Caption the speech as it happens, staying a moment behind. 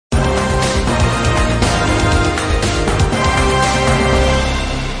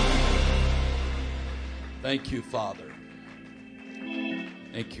Thank you, Father.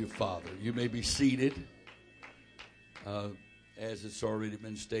 Thank you, Father. You may be seated. As it's already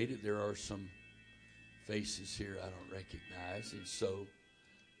been stated, there are some faces here I don't recognize, and so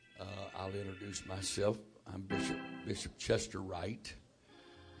I'll introduce myself. I'm Bishop Chester Wright,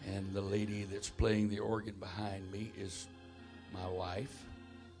 and the lady that's playing the organ behind me is my wife.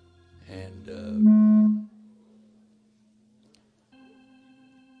 And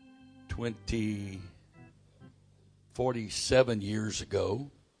 47 years ago,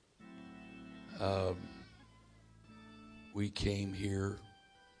 we came here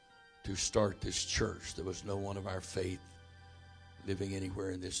to start this church. There was no one of our faith living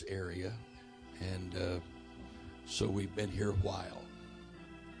anywhere in this area, and so we've been here a while.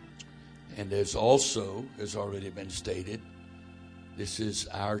 And as already been stated, this is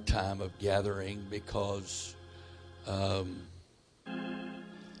our time of gathering because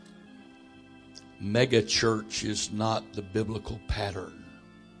mega church is not the biblical pattern.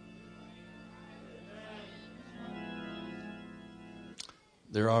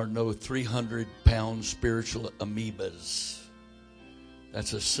 There are no 300-pound spiritual amoebas.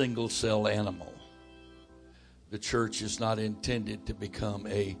 That's a single-cell animal. The church is not intended to become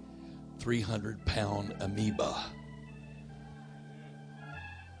a 300-pound amoeba,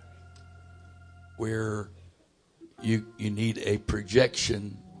 where you need a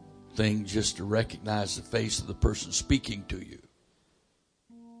projection thing just to recognize the face of the person speaking to you.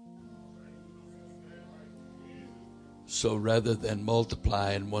 So rather than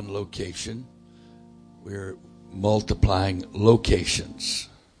multiply in one location, we're multiplying locations.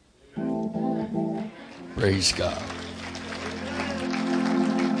 Praise God.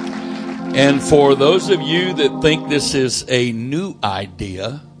 And for those of you that think this is a new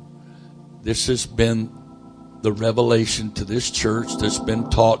idea, this has been the revelation to this church that's been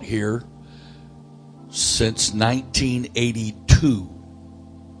taught here since 1982.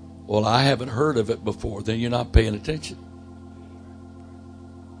 Well, I haven't heard of it before. Then you're not paying attention.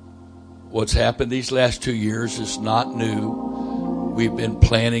 What's happened these last 2 years is not new. We've been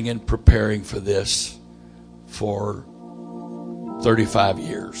planning and preparing for this for 35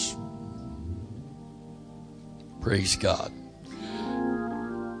 years. Praise God.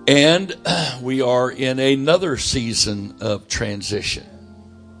 And we are in another season of transition.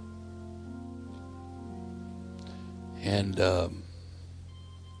 And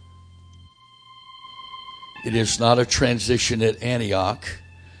it is not a transition at Antioch.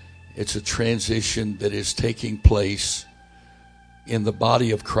 It's a transition that is taking place in the body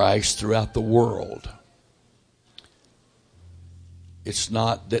of Christ throughout the world. It's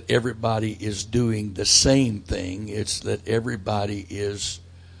not that everybody is doing the same thing. It's that everybody is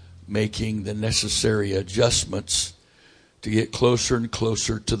making the necessary adjustments to get closer and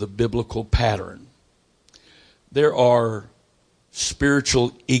closer to the biblical pattern. There are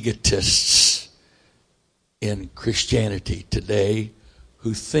spiritual egotists in Christianity today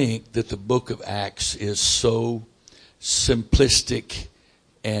who think that the book of Acts is so simplistic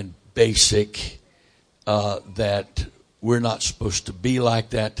and basic that we're not supposed to be like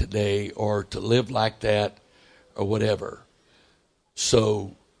that today or to live like that or whatever.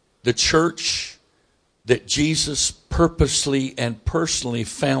 So the church that Jesus purposely and personally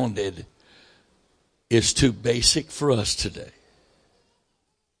founded is too basic for us today.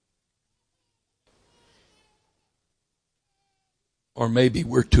 Or maybe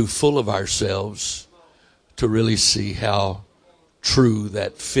we're too full of ourselves to really see how true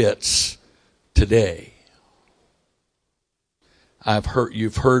that fits today.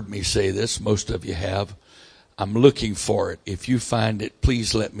 You've heard me say this, most of you have. I'm looking for it. If you find it,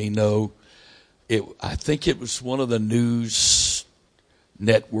 please let me know. I think it was one of the news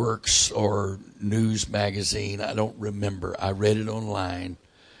networks or news magazine. I don't remember. I read it online.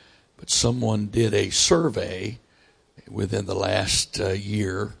 But someone did a survey within the last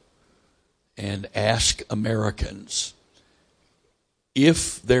year and asked Americans,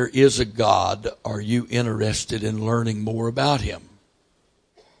 if there is a God, are you interested in learning more about him?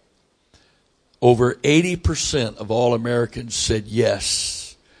 Over 80% of all Americans said,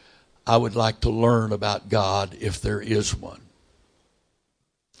 yes, I would like to learn about God if there is one.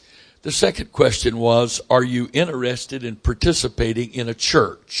 The second question was, are you interested in participating in a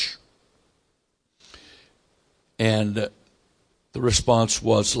church? And the response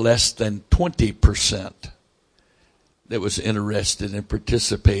was less than 20% that was interested in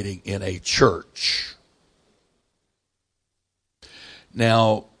participating in a church.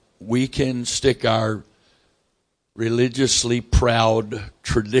 Now, we can stick our religiously proud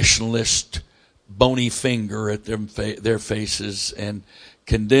traditionalist bony finger at their faces and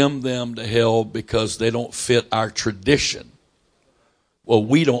condemn them to hell because they don't fit our tradition. Well,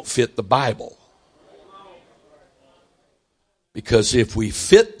 we don't fit the Bible. Because if we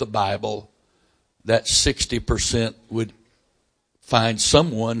fit the Bible, that 60% would find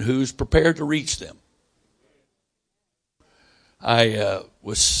someone who's prepared to reach them. I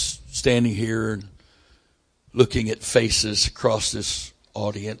was standing here and looking at faces across this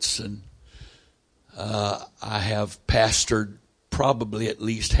audience, and I have pastored probably at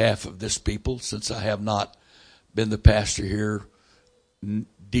least half of this people, since I have not been the pastor here.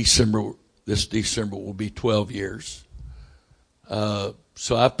 This December will be 12 years.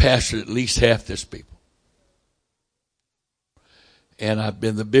 So I've pastored at least half this people. And I've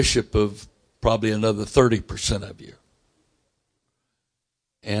been the bishop of probably another 30% of you.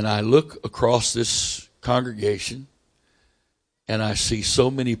 And I look across this congregation and I see so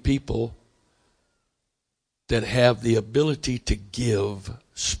many people that have the ability to give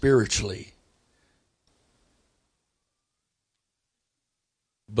spiritually.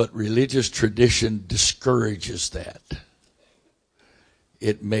 But religious tradition discourages that.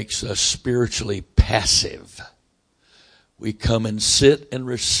 It makes us spiritually passive. We come and sit and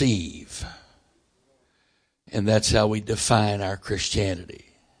receive. And that's how we define our Christianity.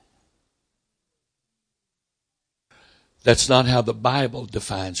 That's not how the Bible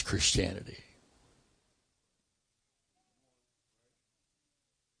defines Christianity.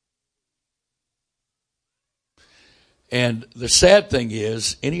 And the sad thing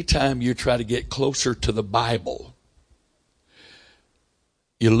is, anytime you try to get closer to the Bible,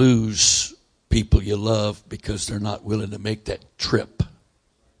 you lose people you love because they're not willing to make that trip.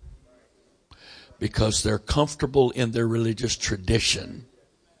 Because they're comfortable in their religious tradition.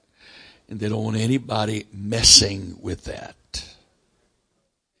 And they don't want anybody messing with that.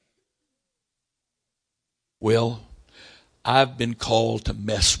 Well, I've been called to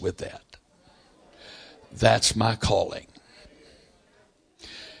mess with that. That's my calling.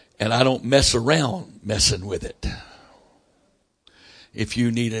 And I don't mess around messing with it. If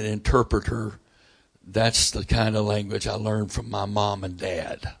you need an interpreter, that's the kind of language I learned from my mom and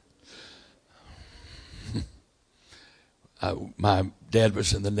dad. My dad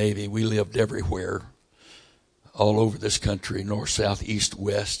was in the Navy. We lived everywhere, all over this country, north, south, east,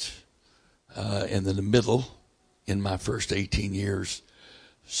 west, and in the middle in my first 18 years.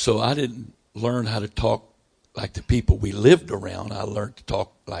 So I didn't learn how to talk like the people we lived around. I learned to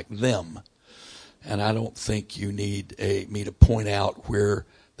talk like them. And I don't think you need me to point out where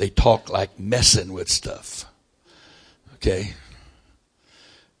they talk like messing with stuff. Okay?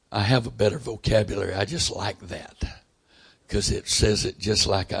 I have a better vocabulary. I just like that. Because it says it just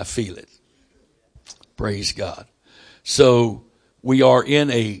like I feel it. Praise God. So we are in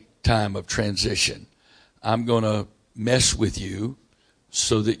a time of transition. I'm going to mess with you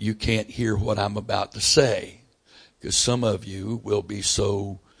so that you can't hear what I'm about to say. Because some of you will be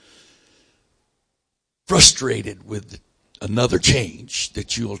so frustrated with another change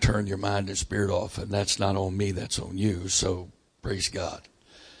that you'll turn your mind and spirit off. And that's not on me, that's on you. So praise God.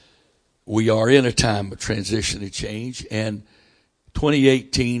 We are in a time of transition and change, and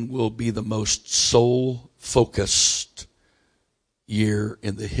 2018 will be the most soul-focused year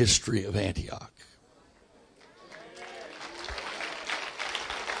in the history of Antioch.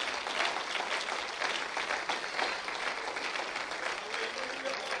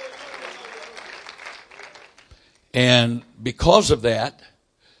 And because of that,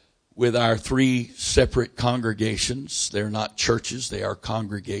 with our 3 separate congregations, they're not churches, they are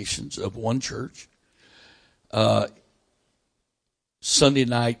congregations of one church, Sunday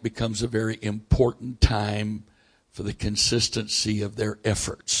night becomes a very important time for the consistency of their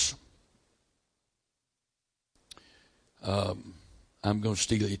efforts. I'm going to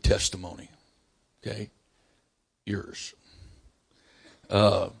steal your testimony, okay? Yours.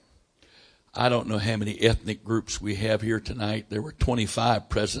 I don't know how many ethnic groups we have here tonight. There were 25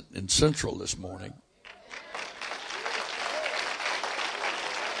 present in Central this morning.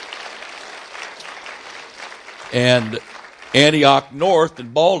 And Antioch North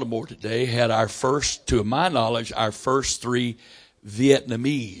in Baltimore today had our first, to my knowledge, our first 3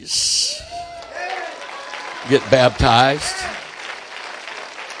 Vietnamese get baptized.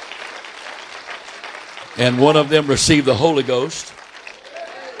 And one of them received the Holy Ghost.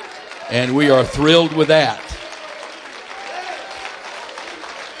 And we are thrilled with that.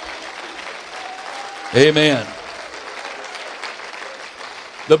 Amen.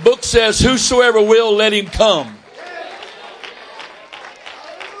 The book says, whosoever will, let him come.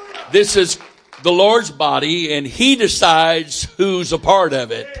 This is the Lord's body, and he decides who's a part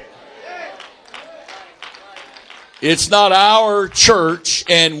of it. It's not our church,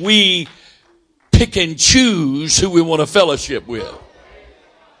 and we pick and choose who we want to fellowship with.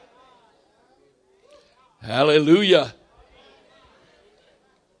 Hallelujah.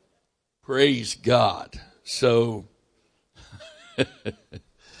 Praise God. So,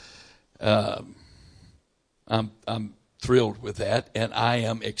 I'm thrilled with that, and I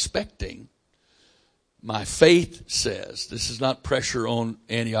am expecting. My faith says, this is not pressure on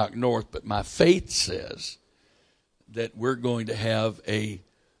Antioch North, but my faith says that we're going to have a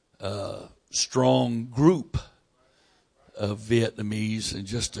strong group of Vietnamese in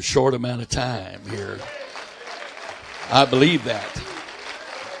just a short amount of time here. I believe that.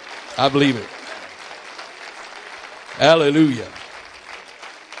 I believe it. Hallelujah.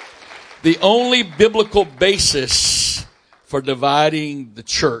 The only biblical basis for dividing the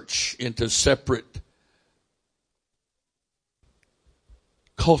church into separate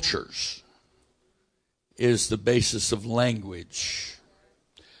cultures is the basis of language.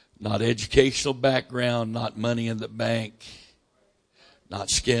 Not educational background, not money in the bank, not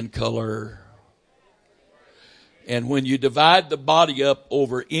skin color. And when you divide the body up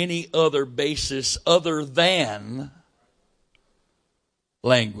over any other basis other than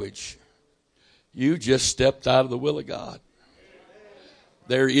language, you just stepped out of the will of God.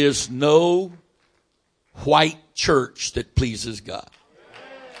 There is no white church that pleases God.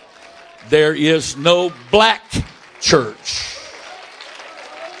 There is no black church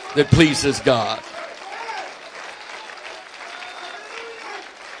that pleases God.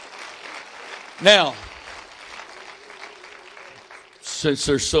 Now, since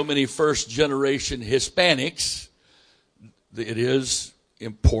there's so many first generation Hispanics, it is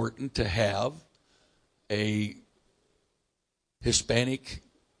important to have a Hispanic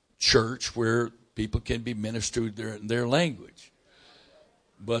church where people can be ministered in their language.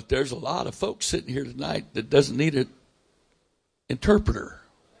 But there's a lot of folks sitting here tonight that doesn't need an interpreter.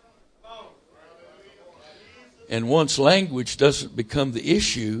 And once language doesn't become the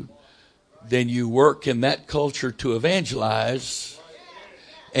issue, then you work in that culture to evangelize,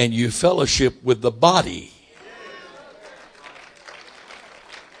 and you fellowship with the body.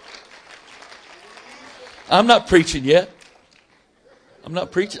 I'm not preaching yet. I'm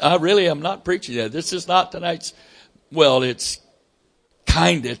not preaching. I really am not preaching yet. This is not tonight's, well, it's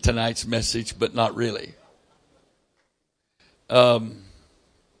kind of tonight's message, but not really.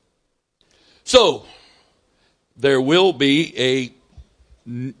 So, there will be a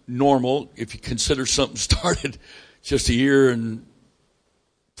normal, if you consider something started just a year and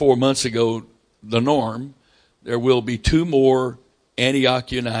 4 months ago, the norm, there will be 2 more Antioch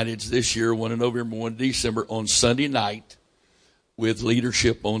Uniteds this year, one in November, one in December, on Sunday night, with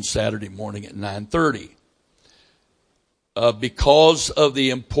leadership on Saturday morning at 9:30. Because of the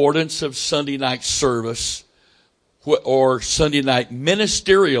importance of Sunday night service or Sunday night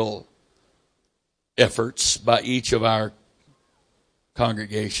ministerial efforts by each of our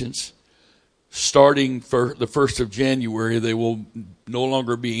congregations, starting for the 1st of January, there will no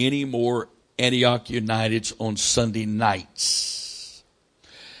longer be any more Antioch Uniteds on Sunday nights.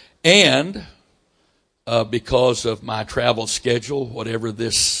 And because of my travel schedule, whatever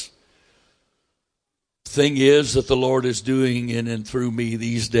this thing is that the Lord is doing in and through me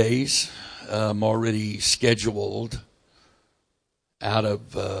these days, I'm already scheduled out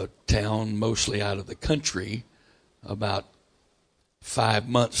of town, mostly out of the country, about 5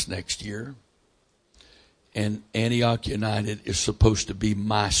 months next year. And Antioch United is supposed to be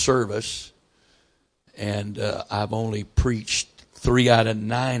my service. And I've only preached 3 out of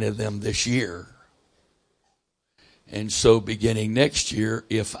 9 of them this year. And so beginning next year,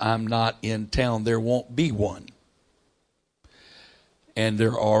 if I'm not in town, there won't be one. And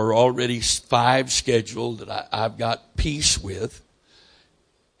there are already 5 scheduled that I've got peace with.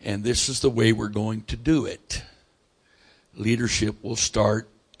 And this is the way we're going to do it. Leadership will start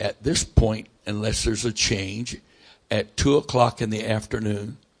at this point, unless there's a change, at 2 o'clock in the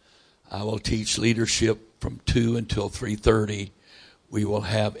afternoon. I will teach leadership from 2 until 3:30. We will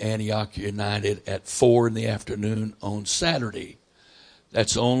have Antioch United at 4 in the afternoon on Saturday.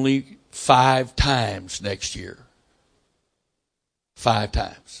 That's only 5 times next year. 5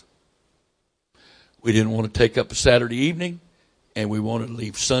 times. We didn't want to take up a Saturday evening, and we wanted to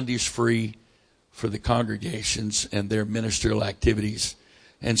leave Sundays free for the congregations and their ministerial activities.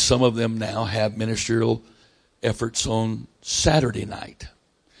 And some of them now have ministerial efforts on Saturday night.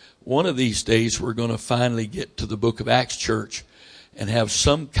 One of these days, we're going to finally get to the Book of Acts Church and have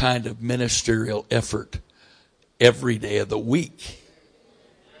some kind of ministerial effort every day of the week.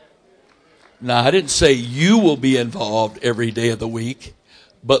 Now, I didn't say you will be involved every day of the week,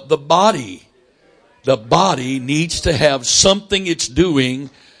 but the body The body needs to have something it's doing,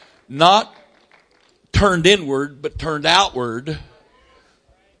 not turned inward, but turned outward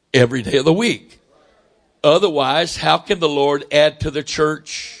every day of the week. Otherwise, how can the Lord add to the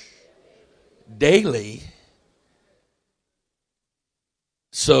church daily?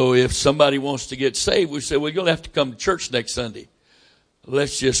 So if somebody wants to get saved, we say, well, you'll have to come to church next Sunday.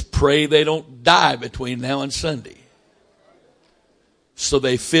 Let's just pray they don't die between now and Sunday. So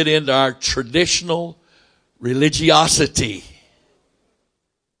they fit into our traditional religiosity.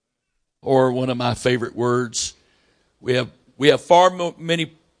 Or one of my favorite words, we have far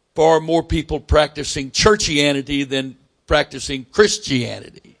more people practicing churchianity than practicing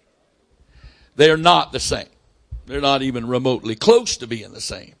Christianity. They're not the same. They're not even remotely close to being the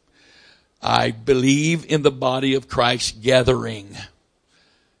same. I believe in the body of Christ gathering.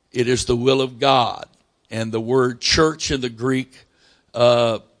 It is the will of God. And the word church in the Greek,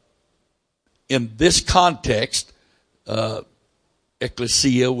 in this context,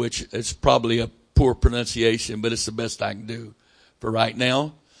 ecclesia, which is probably a poor pronunciation, but it's the best I can do for right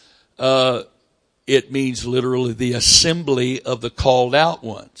now. It means literally the assembly of the called out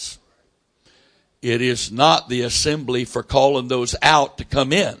ones. It is not the assembly for calling those out to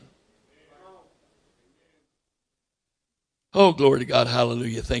come in. Oh, glory to God.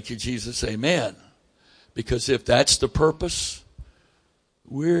 Hallelujah. Thank you, Jesus. Amen. Because if that's the purpose,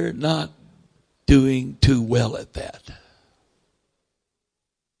 we're not doing too well at that.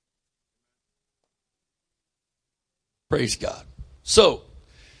 Praise God. So,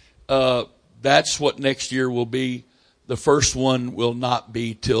 that's what next year will be. The first one will not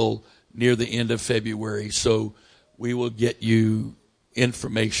be till near the end of February. So we will get you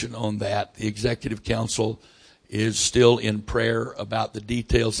information on that. The Executive Council is still in prayer about the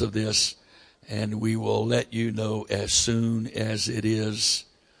details of this, and we will let you know as soon as it is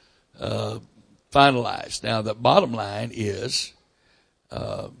finalized. Now, the bottom line is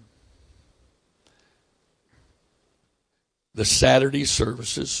the Saturday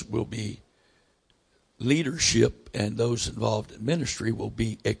services will be leadership, and those involved in ministry will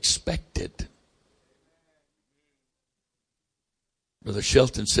be expected. Brother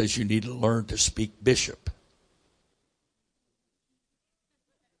Shelton says you need to learn to speak bishop.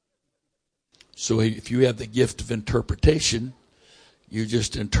 So if you have the gift of interpretation, you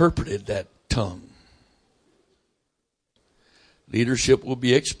just interpreted that tongue. Leadership will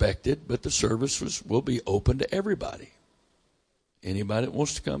be expected, but the services will be open to everybody. Anybody that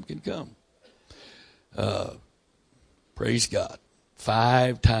wants to come can come. Praise God.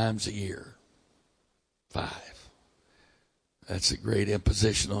 5 times a year. 5. That's a great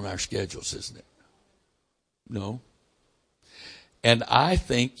imposition on our schedules, isn't it? No. And I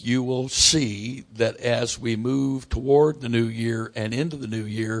think you will see that as we move toward the new year and into the new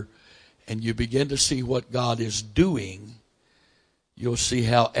year, and you begin to see what God is doing, you'll see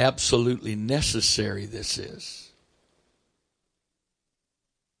how absolutely necessary this is.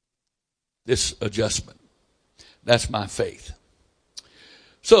 This adjustment. That's my faith.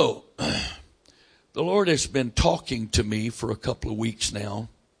 So, the Lord has been talking to me for a couple of weeks now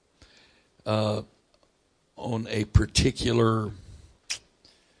on a particular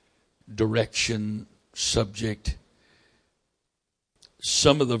direction, subject.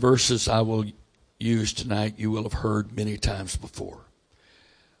 Some of the verses I will use tonight you will have heard many times before.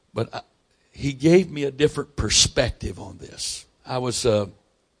 But he gave me a different perspective on this. I was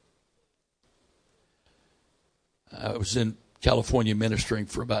in California ministering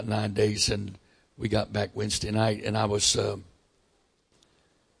for about 9 days, and we got back Wednesday night, and I was up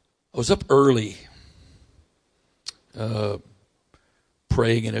early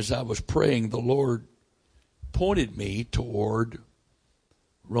praying, and as I was praying, the Lord pointed me toward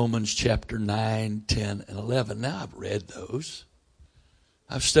Romans chapter 9, 10, and 11. Now, I've read those.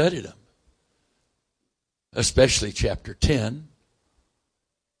 I've studied them, especially chapter 10.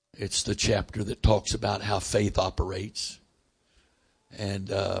 It's the chapter that talks about how faith operates and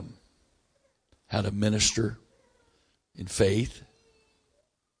how to minister in faith.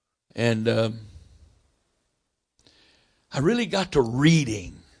 And I really got to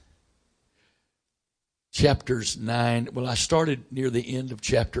reading chapters 9. Well, I started near the end of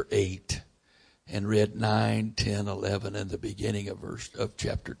chapter 8 and read 9, 10, 11, and the beginning of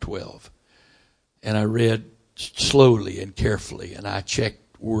chapter 12. And I read slowly and carefully, and I checked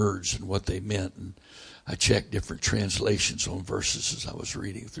words and what they meant, and I checked different translations on verses as I was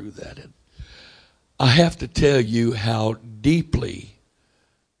reading through that. And I have to tell you how deeply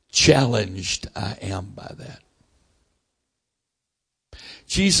challenged I am by that.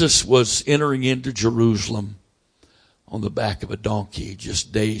 Jesus was entering into Jerusalem on the back of a donkey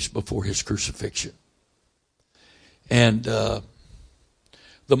just days before his crucifixion. And the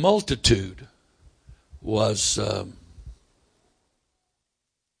multitude was,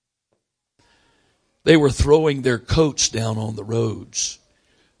 they were throwing their coats down on the roads,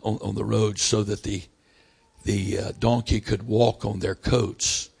 on the roads, so that the donkey could walk on their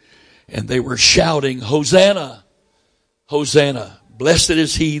coats. And they were shouting, Hosanna, Hosanna, blessed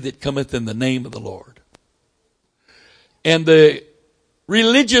is he that cometh in the name of the Lord. And the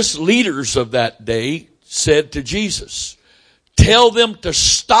religious leaders of that day said to Jesus, tell them to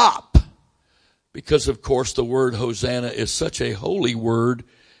stop. Because, of course, the word Hosanna is such a holy word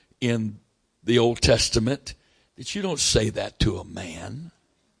in the Old Testament that you don't say that to a man.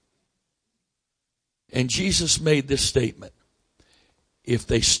 And Jesus made this statement. If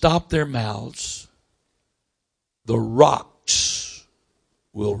they stop their mouths, the rocks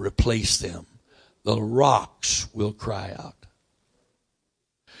will replace them. The rocks will cry out.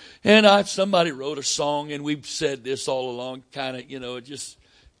 And somebody wrote a song, and we've said this all along, kind of, just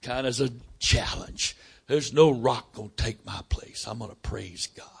kind of as a challenge. There's no rock going to take my place. I'm going to praise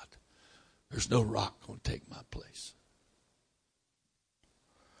God. There's no rock going to take my place.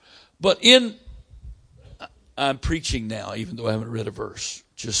 But I'm preaching now, even though I haven't read a verse.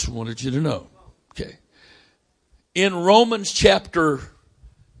 Just wanted you to know. Okay. In Romans chapter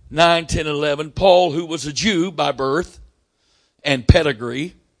 9, 10, 11, Paul, who was a Jew by birth and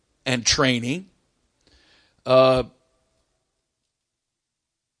pedigree and training,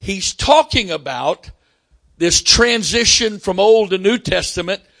 he's talking about this transition from Old to New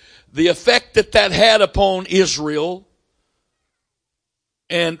Testament, the effect that had upon Israel,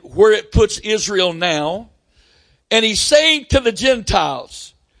 and where it puts Israel now. And he's saying to the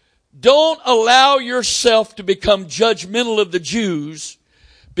Gentiles, don't allow yourself to become judgmental of the Jews,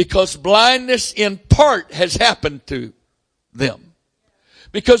 because blindness in part has happened to them.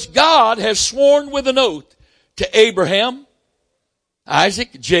 Because God has sworn with an oath to Abraham,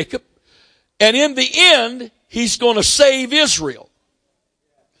 Isaac, Jacob, and in the end, he's going to save Israel.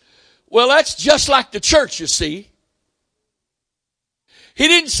 Well, that's just like the church, you see. He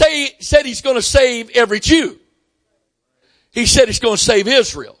didn't said he's going to save every Jew. He said he's going to save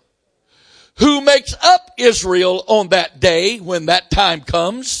Israel. Who makes up Israel on that day when that time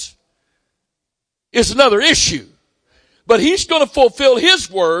comes is another issue. But he's going to fulfill his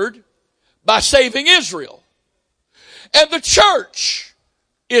word by saving Israel. And the church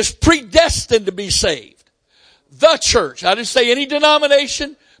is predestined to be saved. The church. I didn't say any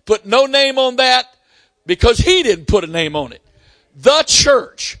denomination. Put no name on that because he didn't put a name on it. The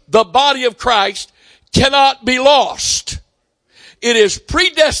church, the body of Christ, cannot be lost. It is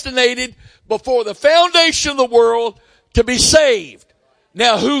predestinated before the foundation of the world to be saved.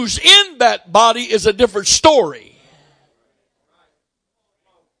 Now, who's in that body is a different story.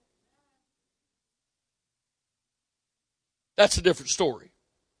 That's a different story.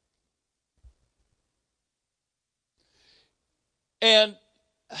 And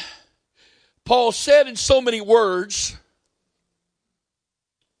Paul said in so many words,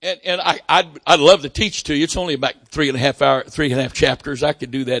 and I'd love to teach to you. It's only about 3.5 chapters. I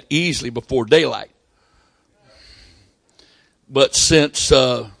could do that easily before daylight. But since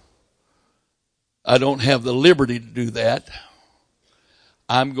I don't have the liberty to do that,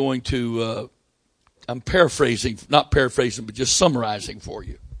 I'm going to, I'm paraphrasing, not paraphrasing, but just summarizing for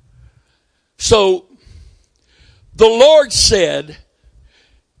you. So, the Lord said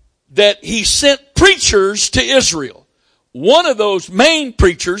that he sent preachers to Israel. One of those main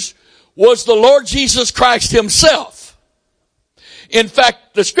preachers was the Lord Jesus Christ himself. In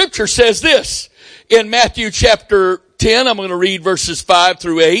fact, the scripture says this in Matthew chapter 10. I'm going to read verses 5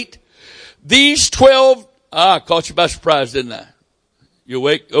 through 8. These 12, I caught you by surprise, didn't I? You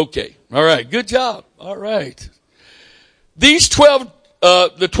awake? Okay. All right. Good job. All right. These 12,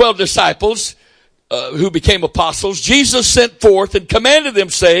 the 12 disciples, who became apostles, Jesus sent forth and commanded them,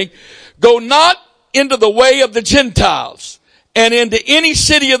 saying, go not into the way of the Gentiles, and into any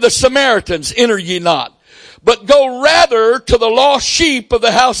city of the Samaritans enter ye not, but go rather to the lost sheep of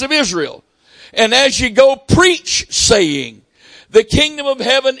the house of Israel. And as ye go, preach, saying, the kingdom of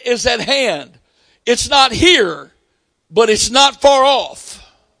heaven is at hand. It's not here, but it's not far off.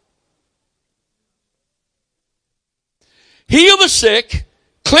 Heal the sick,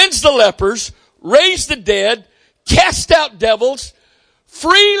 cleanse the lepers, raise the dead, cast out devils.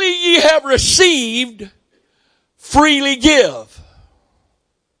 Freely ye have received, freely give.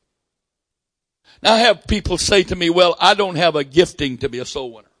 Now I have people say to me, well, I don't have a gifting to be a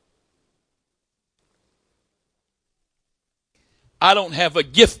soul winner. I don't have a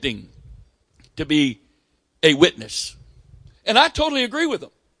gifting to be a witness. And I totally agree with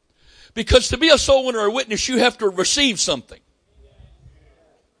them. Because to be a soul winner or a witness, you have to receive something.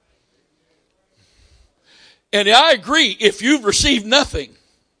 And I agree, if you've received nothing,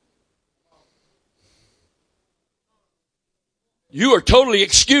 you are totally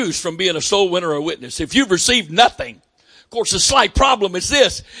excused from being a soul winner or a witness. If you've received nothing. Of course, the slight problem is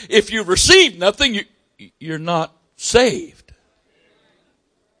this. If you've received nothing, you're not saved.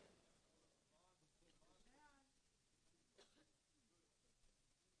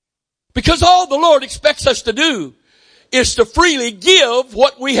 Because all the Lord expects us to do is to freely give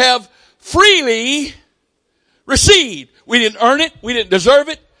what we have freely received. We didn't earn it. We didn't deserve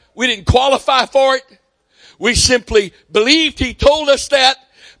it. We didn't qualify for it. We simply believed He told us that,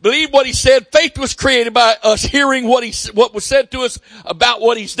 believed what He said. Faith was created by us hearing what was said to us about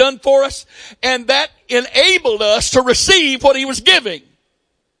what He's done for us, and that enabled us to receive what He was giving.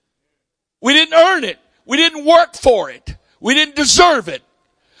 We didn't earn it. We didn't work for it. We didn't deserve it.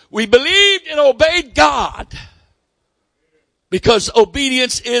 We believed and obeyed God because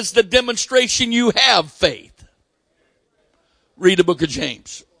obedience is the demonstration you have faith. Read the book of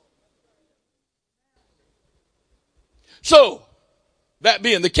James. So, that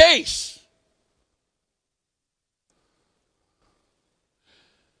being the case,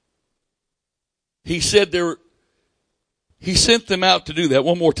 He said He sent them out to do that.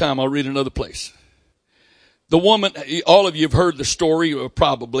 One more time, I'll read another place. The woman, all of you have heard the story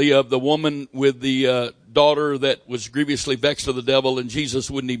probably of the woman with the daughter that was grievously vexed of the devil, and Jesus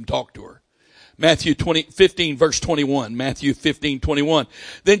wouldn't even talk to her. Matthew 15 verse 21. Matthew 15:21.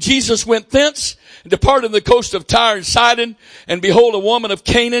 Then Jesus went thence and departed on the coast of Tyre and Sidon, and behold, a woman of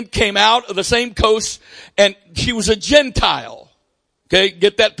Canaan came out of the same coast, and she was a Gentile. Okay,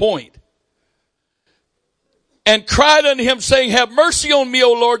 get that point. And cried unto him, saying, have mercy on me,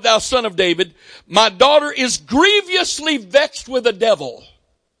 O Lord, thou son of David. My daughter is grievously vexed with a devil.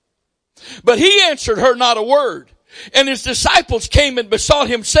 But he answered her not a word. And his disciples came and besought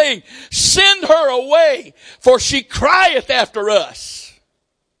him, saying, send her away, for she crieth after us.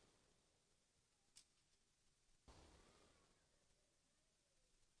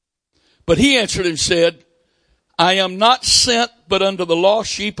 But he answered and said, I am not sent but unto the lost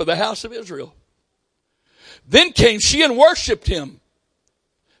sheep of the house of Israel. Then came she and worshipped him,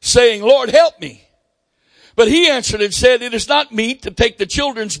 saying, Lord, help me. But he answered and said, it is not meet to take the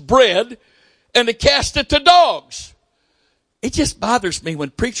children's bread and to cast it to dogs. It just bothers me when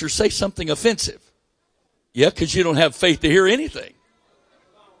preachers say something offensive. Yeah, because you don't have faith to hear anything.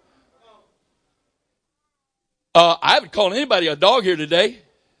 I haven't called anybody a dog here today.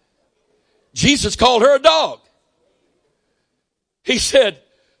 Jesus called her a dog. He said,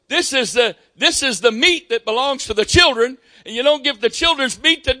 this is the meat that belongs to the children, and you don't give the children's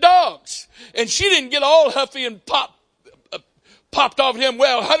meat to dogs. And she didn't get all huffy and popped off at him.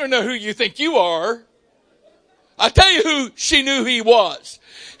 Well, I don't know who you think you are. I tell you who she knew he was.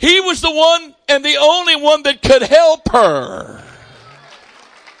 He was the one and the only one that could help her.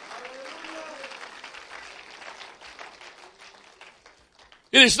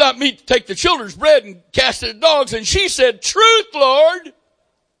 It is not meet to take the children's bread and cast it to dogs. And she said, truth, Lord.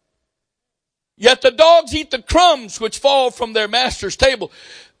 Yet the dogs eat the crumbs which fall from their master's table.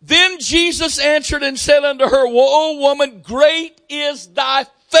 Then Jesus answered and said unto her, O woman, great is thy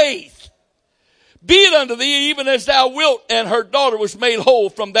faith. Be it unto thee even as thou wilt. And her daughter was made whole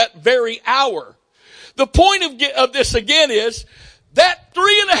from that very hour. The point of this again is that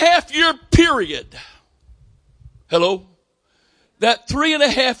 3.5 year period. Hello? That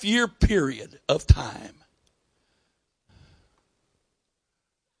 3.5 year period of time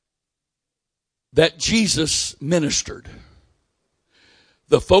that Jesus ministered.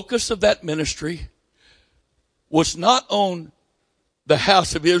 The focus of that ministry was not on the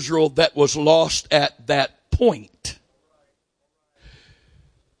house of Israel that was lost at that point,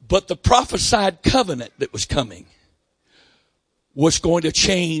 but the prophesied covenant that was coming was going to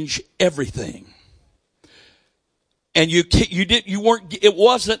change everything. And it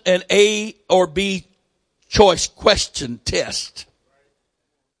wasn't an A or B choice question test.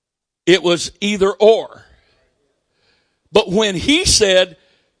 It was either or. But when he said,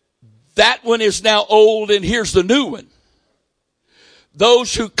 that one is now old and here's the new one.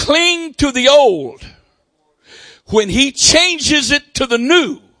 Those who cling to the old, when he changes it to the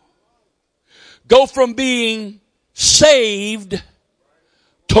new, go from being saved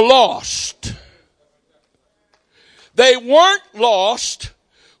to lost. They weren't lost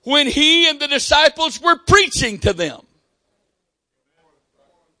when he and the disciples were preaching to them.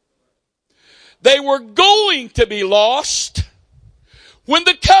 They were going to be lost when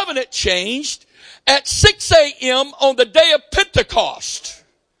the covenant changed at 6 a.m. on the day of Pentecost.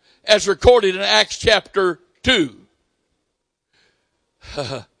 as recorded in Acts chapter 2.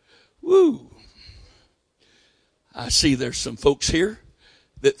 Woo. I see there's some folks here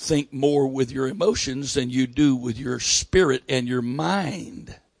that think more with your emotions than you do with your spirit and your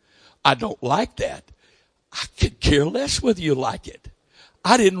mind. I don't like that. I could care less whether you like it.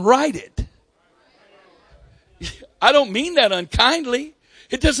 I didn't write it. I don't mean that unkindly.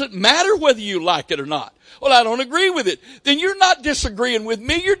 It doesn't matter whether you like it or not. Well, I don't agree with it. Then you're not disagreeing with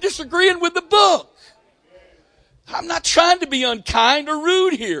me. You're disagreeing with the book. I'm not trying to be unkind or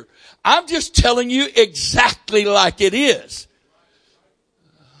rude here. I'm just telling you exactly like it is.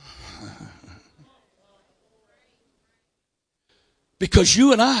 Because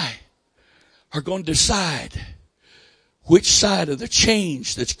you and I are going to decide which side of the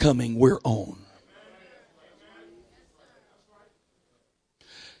change that's coming we're on.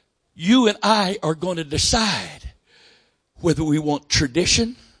 You and I are going to decide whether we want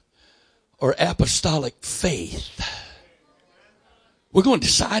tradition or apostolic faith. We're going to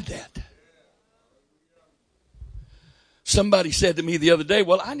decide that. Somebody said to me the other day,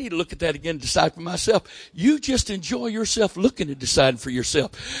 well, I need to look at that again and decide for myself. You just enjoy yourself looking and deciding for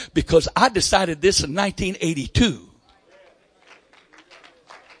yourself, because I decided this in 1982.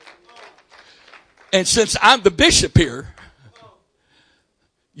 And since I'm the bishop here,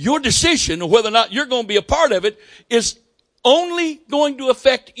 your decision of whether or not you're going to be a part of it is only going to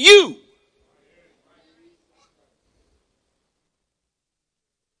affect you.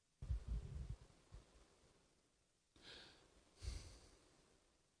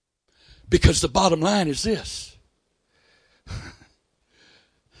 Because the bottom line is this.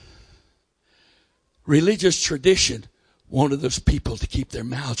 Religious tradition wanted those people to keep their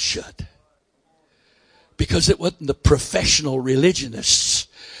mouths shut. Because it wasn't the professional religionists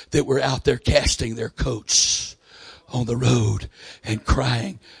that were out there casting their coats on the road and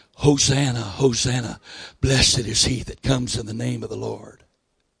crying, Hosanna, Hosanna, blessed is he that comes in the name of the Lord.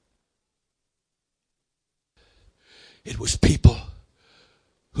 It was people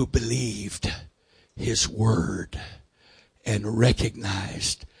who believed his word and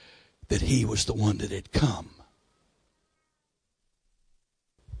recognized that he was the one that had come.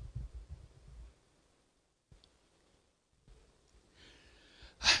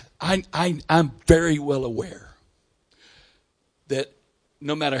 I'm very well aware that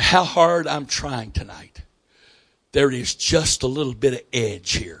no matter how hard I'm trying tonight, there is just a little bit of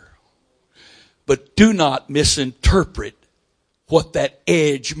edge here. But do not misinterpret what that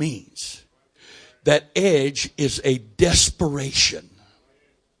edge means. That edge is a desperation.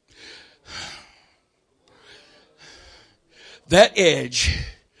 That edge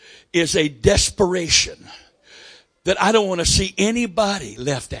is a desperation that I don't want to see anybody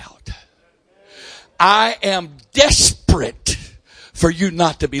left out. I am desperate for you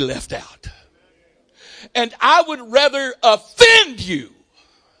not to be left out. And I would rather offend you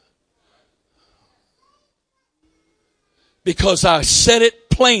because I said it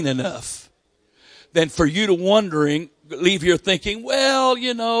plain enough than for you to leave here thinking, well,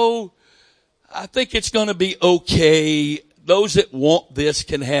 you know, I think it's going to be okay. Those that want this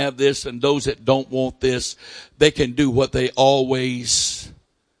can have this, and those that don't want this, they can do what they always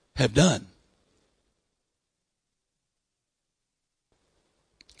have done.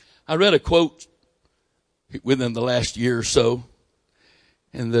 I read a quote within the last year or so,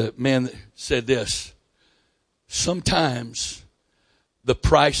 and the man said this: sometimes the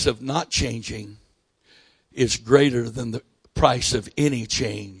price of not changing is greater than the price of any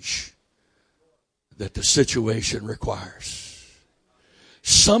change that the situation requires.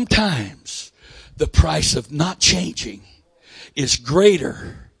 Sometimes the price of not changing is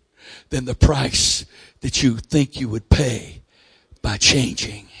greater than the price that you think you would pay by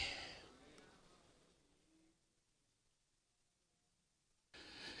changing.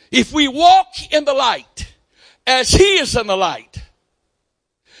 If we walk in the light as he is in the light,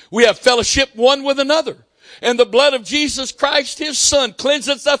 we have fellowship one with another. And the blood of Jesus Christ, his son,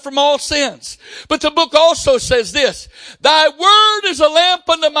 cleanseth us from all sins. But the book also says this: thy word is a lamp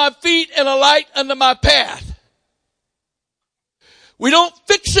unto my feet and a light unto my path. We don't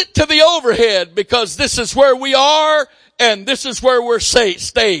fix it to the overhead because this is where we are and this is where we're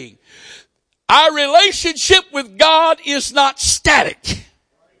staying. Our relationship with God is not static.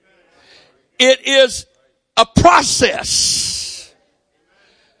 It is a process.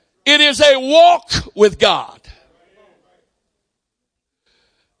 It is a walk with God.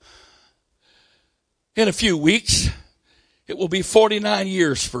 In a few weeks, it will be 49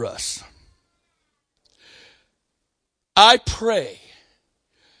 years for us. I pray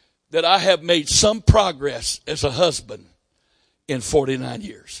that I have made some progress as a husband in 49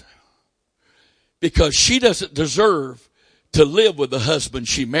 years. because she doesn't deserve to live with the husband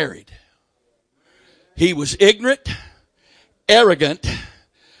she married. He was ignorant, arrogant,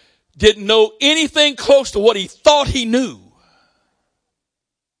 didn't know anything close to what he thought he knew.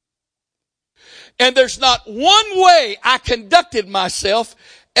 And there's not one way I conducted myself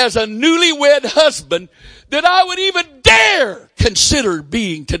as a newlywed husband that I would even dare consider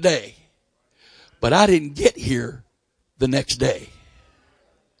being today. But I didn't get here the next day.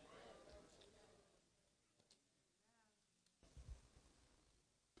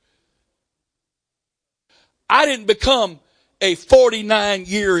 I didn't become a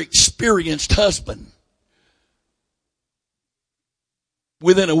 49-year experienced husband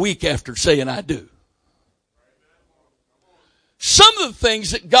within a week after saying I do. Some of the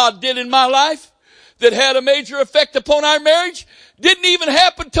things that God did in my life that had a major effect upon our marriage didn't even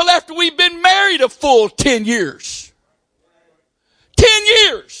happen till after we'd been married a full 10 years. 10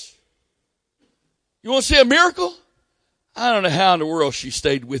 years. You want to see a miracle? I don't know how in the world she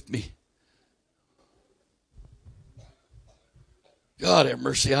stayed with me. God have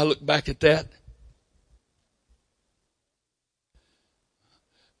mercy. I look back at that.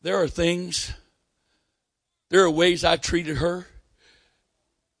 There are ways I treated her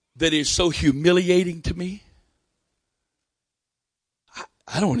that is so humiliating to me.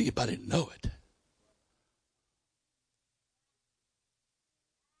 I don't want anybody to know it.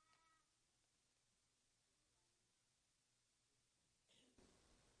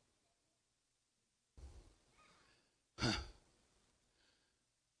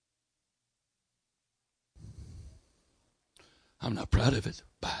 I'm not proud of it.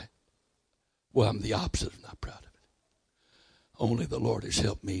 Well, I'm the opposite of not proud of it. Only the Lord has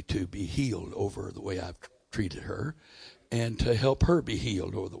helped me to be healed over the way I've treated her and to help her be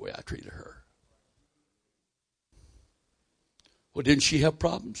healed over the way I treated her. Well, didn't she have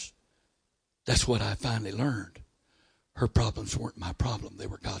problems? That's what I finally learned. Her problems weren't my problem. They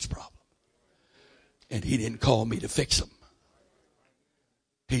were God's problem. And he didn't call me to fix them.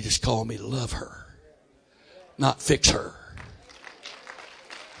 He just called me to love her, not fix her.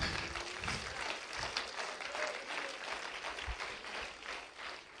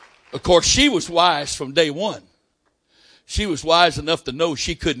 Of course, she was wise from day one. She was wise enough to know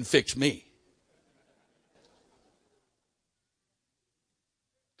she couldn't fix me.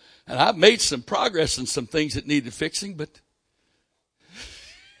 And I've made some progress in some things that needed fixing, but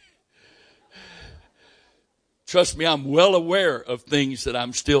trust me, I'm well aware of things that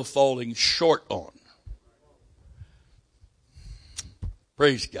I'm still falling short on.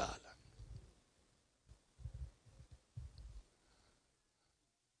 Praise God.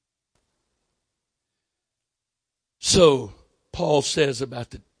 So, Paul says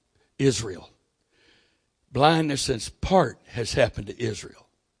about Israel, blindness in part has happened to Israel.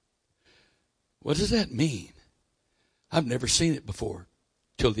 What does that mean? I've never seen it before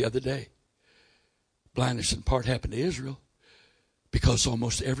till the other day. Blindness in part happened to Israel because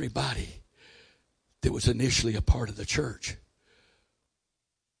almost everybody that was initially a part of the church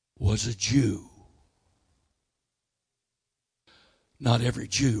was a Jew. Not every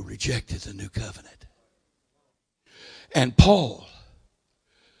Jew rejected the new covenant. And Paul,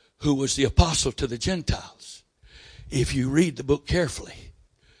 who was the apostle to the Gentiles, if you read the book carefully,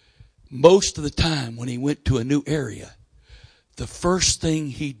 most of the time when he went to a new area, the first thing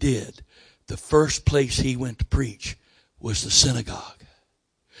he did, the first place he went to preach was the synagogue.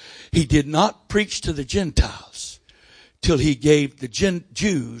 He did not preach to the Gentiles till he gave the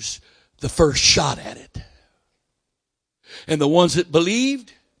Jews the first shot at it. And the ones that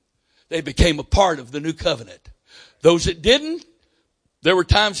believed, they became a part of the new covenant. Those that didn't, there were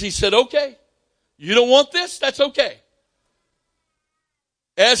times he said, okay, you don't want this? That's okay.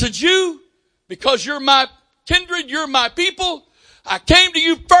 As a Jew, because you're my kindred, you're my people, I came to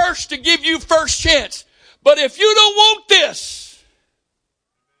you first to give you first chance. But if you don't want this,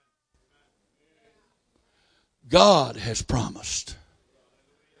 God has promised.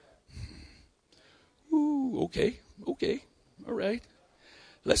 Ooh, okay, all right.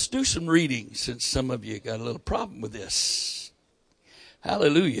 Let's do some reading since some of you got a little problem with this.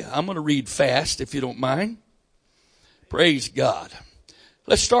 Hallelujah. I'm going to read fast if you don't mind. Praise God.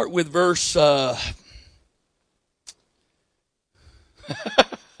 Let's start with verse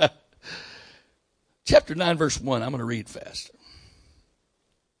chapter 9, verse 1. I'm going to read fast.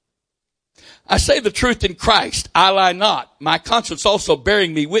 I say the truth in Christ, I lie not. My conscience also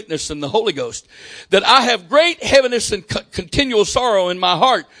bearing me witness in the Holy Ghost, that I have great heaviness and continual sorrow in my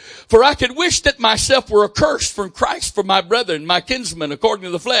heart. For I could wish that myself were accursed from Christ for my brethren, my kinsmen, according to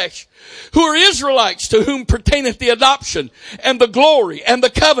the flesh, who are Israelites, to whom pertaineth the adoption and the glory and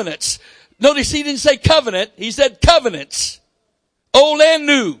the covenants, Notice he didn't say covenant. He said covenants. Old and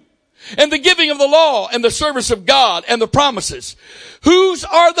new. And the giving of the law and the service of God and the promises. Whose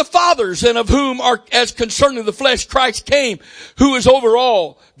are the fathers, and of whom are, as concerning the flesh, Christ came, who is over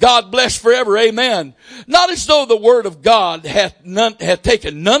all, God bless forever. Amen. Not as though the word of God hath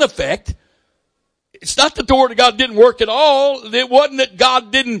taken none effect. It's not that the word of God didn't work at all. It wasn't that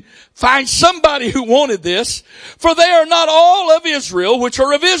God didn't find somebody who wanted this. For they are not all of Israel, which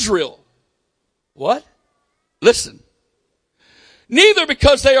are of Israel. What? Listen. Neither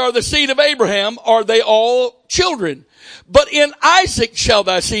because they are the seed of Abraham are they all children. But in Isaac shall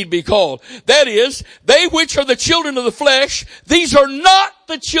thy seed be called. That is, they which are the children of the flesh, these are not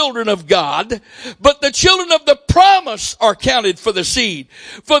the children of God, but the children of the promise are counted for the seed.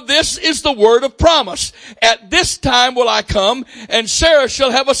 For this is the word of promise. At this time will I come, and Sarah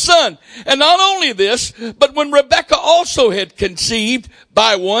shall have a son. And not only this, but when Rebekah also had conceived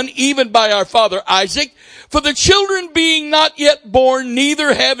by one, even by our father Isaac, for the children being not yet born,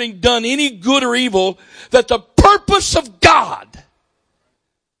 neither having done any good or evil, that the purpose of God.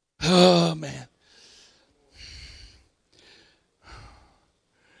 Oh man.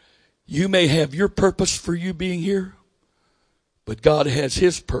 You may have your purpose for you being here, but God has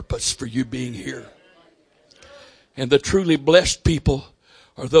His purpose for you being here. And the truly blessed people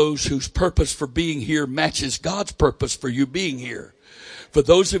are those whose purpose for being here matches God's purpose for you being here. For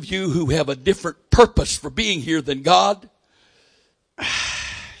those of you who have a different purpose for being here than God,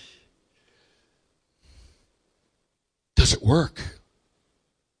 does it work?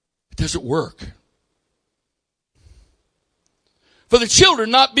 It doesn't work. For the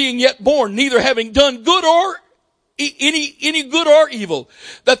children not being yet born, neither having done good or any good or evil,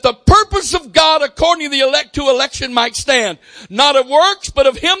 that the purpose of God according to the elect to election might stand, not of works, but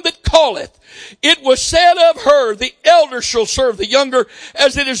of him that calleth. It was said of her, the elder shall serve the younger,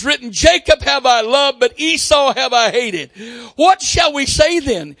 as it is written, Jacob have I loved, but Esau have I hated. What shall we say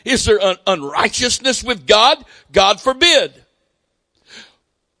then? Is there unrighteousness with God? God forbid.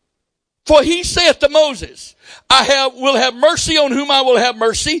 For he saith to Moses, will have mercy on whom I will have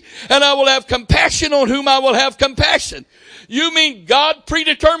mercy, and I will have compassion on whom I will have compassion. You mean God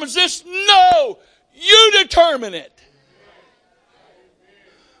predetermines this? No! You determine it.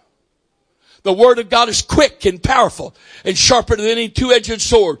 The word of God is quick and powerful and sharper than any two-edged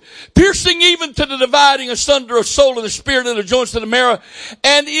sword, piercing even to the dividing asunder of soul and the spirit and the joints and the marrow,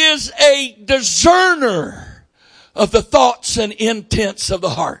 and is a discerner of the thoughts and intents of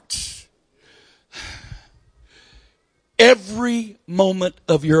the hearts. Every moment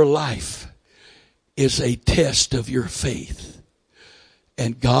of your life is a test of your faith.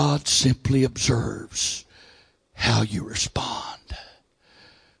 And God simply observes how you respond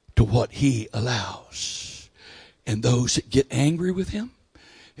to what He allows. And those that get angry with Him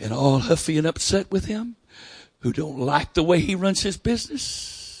and all huffy and upset with Him, who don't like the way He runs His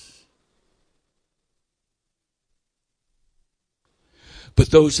business. But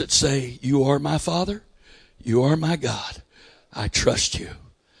those that say, you are my Father, you are my God. I trust you.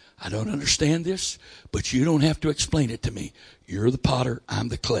 I don't understand this, but you don't have to explain it to me. You're the potter, I'm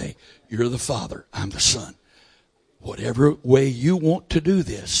the clay. You're the Father, I'm the Son. Whatever way you want to do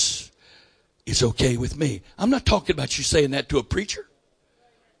this is okay with me. I'm not talking about you saying that to a preacher.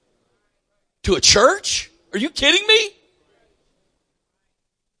 To a church? Are you kidding me?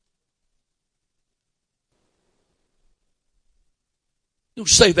 You don't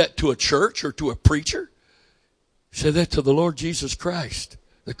say that to a church or to a preacher. Say that to the Lord Jesus Christ,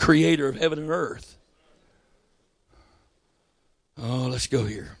 the creator of heaven and earth. Oh, let's go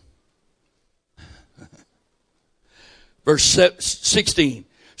here. Verse 16.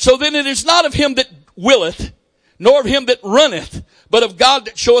 So then it is not of him that willeth, nor of him that runneth, but of God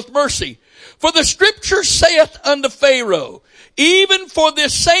that showeth mercy. For the scripture saith unto Pharaoh, even for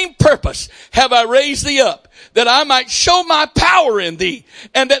this same purpose have I raised thee up, that I might show my power in thee,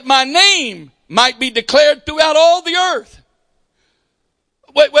 and that my name might be declared throughout all the earth.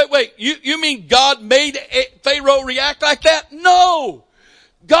 Wait. You mean God made Pharaoh react like that? No.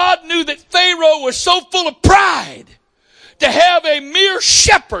 God knew that Pharaoh was so full of pride to have a mere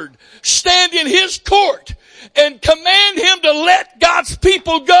shepherd stand in his court and command him to let God's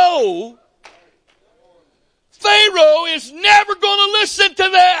people go. Pharaoh is never going to listen to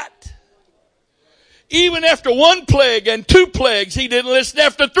that. Even after one plague and two plagues, he didn't listen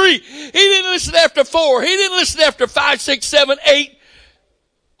after three. He didn't listen after four. He didn't listen after 5, 6, 7, 8,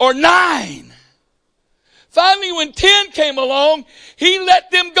 or 9. Finally, when 10 came along, he let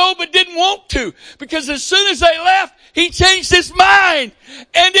them go but didn't want to. Because as soon as they left, he changed his mind.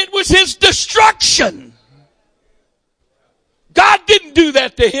 And it was his destruction. God didn't do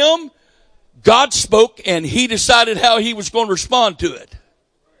that to him. God spoke and he decided how he was going to respond to it.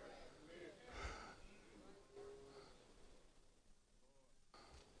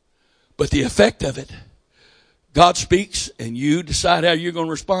 But the effect of it, God speaks and you decide how you're going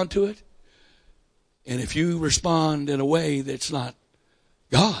to respond to it. And if you respond in a way that's not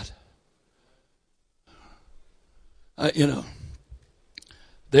God,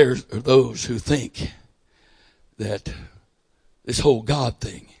 there are those who think that this whole God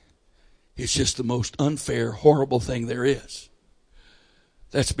thing is just the most unfair, horrible thing there is.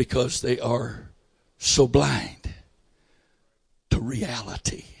 That's because they are so blind to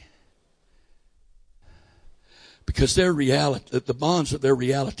reality. Because their reality, the bonds of their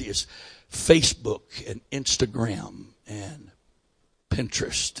reality is Facebook and Instagram and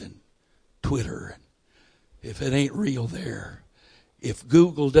Pinterest and Twitter. And if it ain't real there, if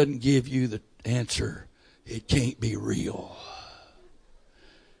Google doesn't give you the answer, it can't be real.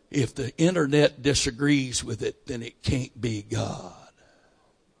 If the internet disagrees with it, then it can't be God.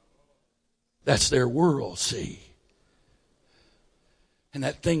 That's their world, see. And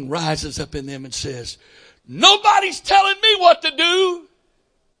that thing rises up in them and says, nobody's telling me what to do.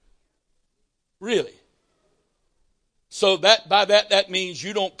 Really. So that means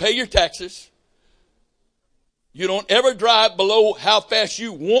you don't pay your taxes. You don't ever drive below how fast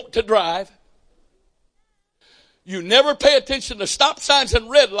you want to drive. You never pay attention to stop signs and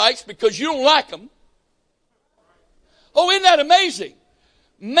red lights because you don't like them. Oh, isn't that amazing?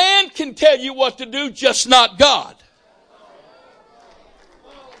 Man can tell you what to do, just not God.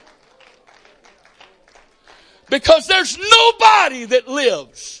 Because there's nobody that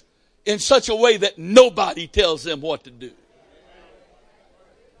lives in such a way that nobody tells them what to do.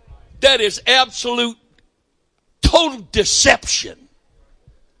 That is absolute, total deception.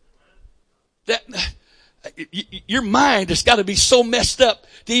 That your mind has got to be so messed up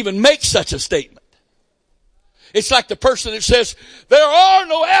to even make such a statement. It's like the person that says, there are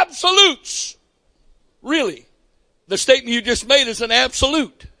no absolutes. Really, the statement you just made is an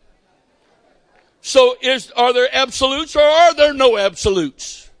absolute. So are there absolutes or are there no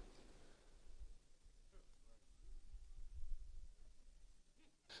absolutes?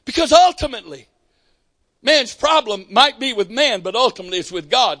 Because ultimately, man's problem might be with man, but ultimately it's with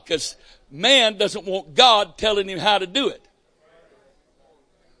God, because man doesn't want God telling him how to do it.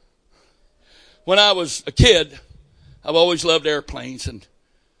 When I was a kid, I've always loved airplanes, and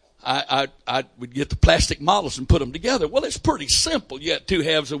I would get the plastic models and put them together. Well, it's pretty simple. You got two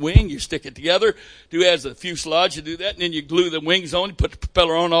halves of wing, you stick it together. Two halves of the fuselage, you do that, and then you glue the wings on, you put the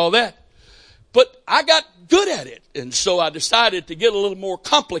propeller on, all that. But I got good at it, and so I decided to get a little more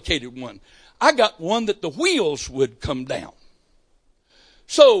complicated one. I got one that the wheels would come down.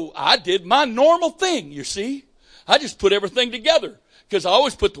 So I did my normal thing, you see. I just put everything together, because I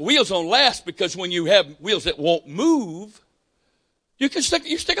always put the wheels on last, because when you have wheels that won't move, you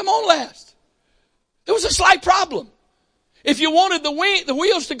stick them on last. There was a slight problem. If you wanted the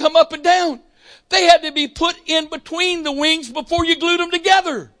wheels to come up and down, they had to be put in between the wings before you glued them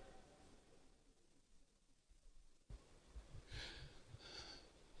together.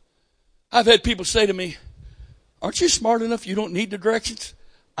 I've had people say to me, aren't you smart enough you don't need the directions?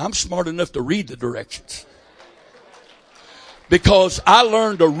 I'm smart enough to read the directions. Because I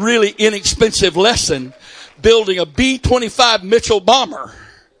learned a really inexpensive lesson building a B-25 Mitchell bomber.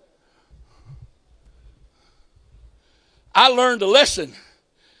 I learned a lesson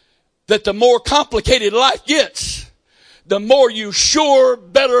that the more complicated life gets, the more you sure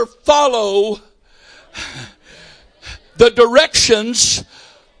better follow the directions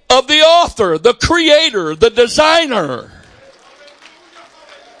of the author, the creator, the designer.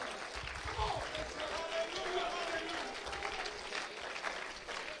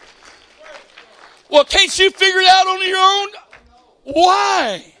 Well, can't you figure it out on your own?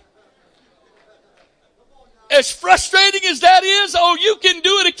 Why? As frustrating as that is, you can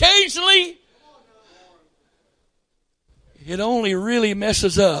do it occasionally. It only really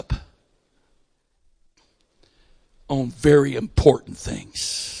messes up on very important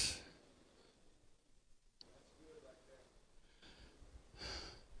things.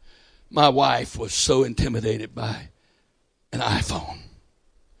 My wife was so intimidated by an iPhone,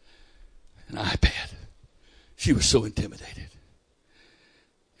 an iPad. She was so intimidated.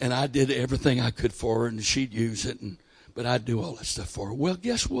 And I did everything I could for her, and she'd use it, but I'd do all that stuff for her. Well,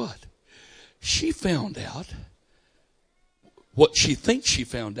 guess what? She found out, what she thinks she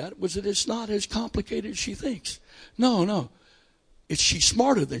found out, was that it's not as complicated as she thinks. No. She's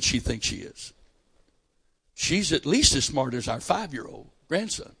smarter than she thinks she is. She's at least as smart as our 5-year-old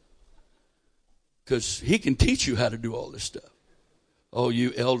grandson. Because he can teach you how to do all this stuff. Oh,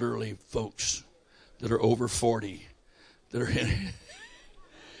 you elderly folks that are over 40 that are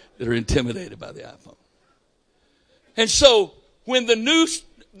that are intimidated by the iPhone. And so when a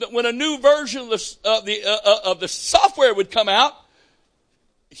new version of the software would come out,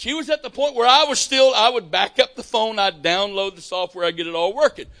 she was at the point where I would back up the phone, I'd download the software, I'd get it all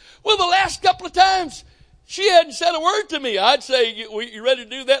working. Well, the last couple of times, she hadn't said a word to me. I'd say, you ready to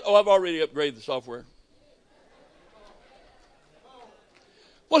do that? Oh, I've already upgraded the software.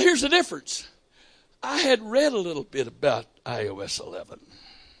 Well, here's the difference. I had read a little bit about iOS 11.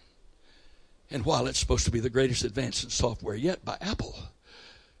 And while it's supposed to be the greatest advance in software yet by Apple,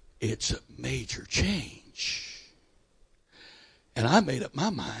 it's a major change. And I made up my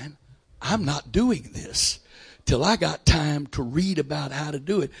mind, I'm not doing this till I got time to read about how to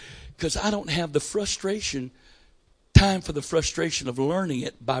do it, because I don't have the time for the frustration of learning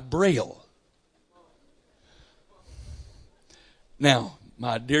it by Braille. Now,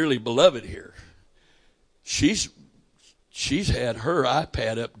 my dearly beloved here, she's had her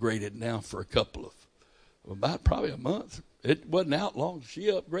iPad upgraded now for about probably a month. It wasn't out long. She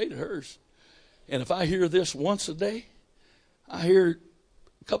upgraded hers. And if I hear this once a day, I hear it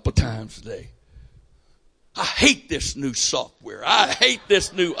a couple times a day. I hate this new software. I hate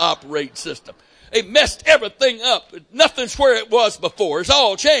this new operating system. They messed everything up. Nothing's where it was before. It's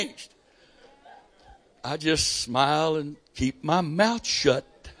all changed. I just smile and keep my mouth shut.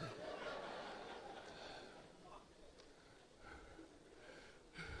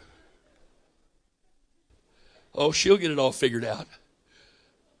 Oh, she'll get it all figured out.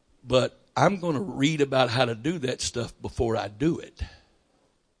 But I'm going to read about how to do that stuff before I do it.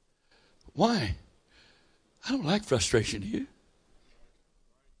 Why? I don't like frustration, do you?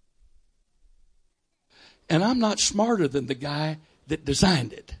 And I'm not smarter than the guy that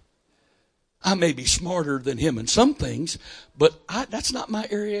designed it. I may be smarter than him in some things, but that's not my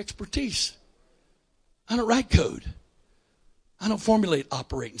area of expertise. I don't write code. I don't formulate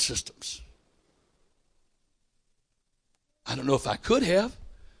operating systems. I don't know if I could have.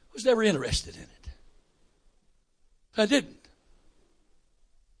 I was never interested in it. I didn't.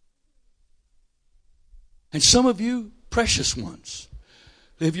 And some of you, precious ones,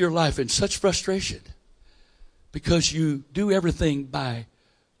 live your life in such frustration because you do everything by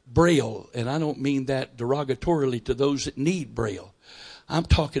Braille. And I don't mean that derogatorily to those that need Braille. I'm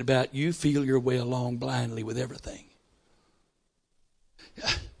talking about you feel your way along blindly with everything.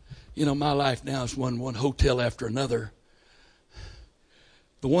 You know, my life now is one hotel after another.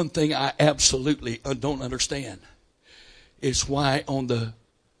 The one thing I absolutely don't understand is why on the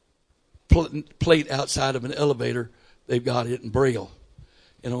plate outside of an elevator, they've got it in Braille.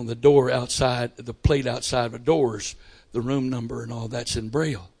 And on the door outside, the plate outside of doors, the room number and all that's in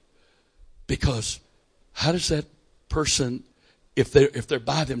Braille. Because how does that person, if they're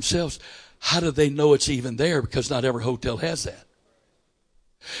by themselves, how do they know it's even there? Because not every hotel has that.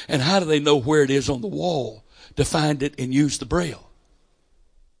 And how do they know where it is on the wall to find it and use the Braille?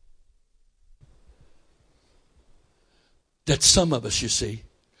 That's some of us, you see.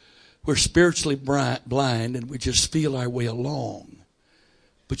 We're spiritually blind and we just feel our way along.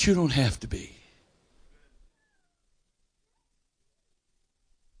 But you don't have to be.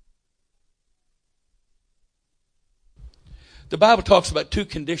 The Bible talks about two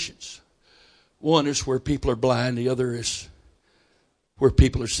conditions. One is where people are blind. The other is where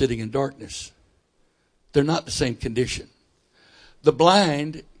people are sitting in darkness. They're not the same condition. The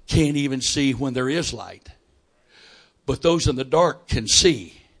blind can't even see when there is light. But those in the dark can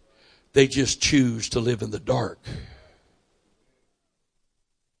see. They just choose to live in the dark.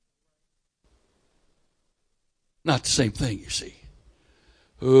 Not the same thing, you see.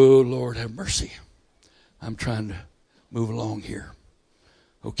 Oh, Lord, have mercy. I'm trying to move along here.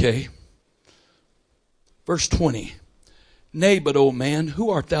 Okay. Verse 20. Nay, but, O man, who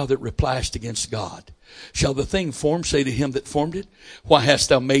art thou that repliest against God? Shall the thing formed say to him that formed it, why hast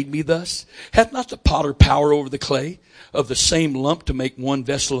thou made me thus? Hath not the potter power over the clay of the same lump to make one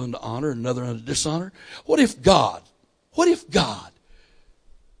vessel unto honor and another unto dishonor? What if God,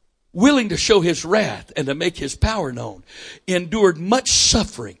 willing to show his wrath and to make his power known, endured much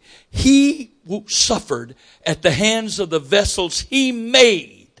suffering? He suffered at the hands of the vessels he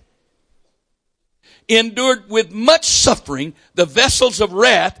made. Endured with much suffering the vessels of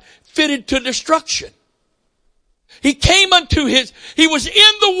wrath fitted to destruction. He was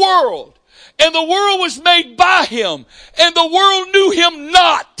in the world, and the world was made by him, and the world knew him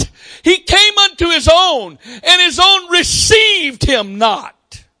not. He came unto his own, and his own received him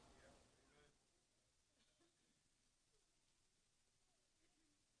not.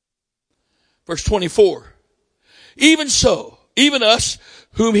 Verse 24. Even even us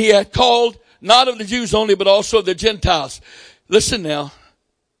whom he hath called, not of the Jews only, but also of the Gentiles. Listen now.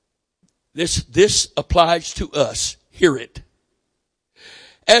 This applies to us. Hear it.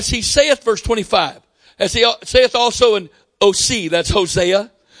 As he saith, verse 25, as he saith also in OC, that's Hosea,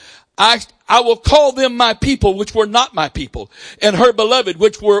 I will call them my people, which were not my people, and her beloved,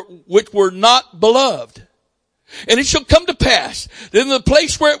 which were not beloved. And it shall come to pass that in the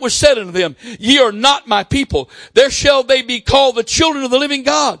place where it was said unto them, ye are not my people, there shall they be called the children of the living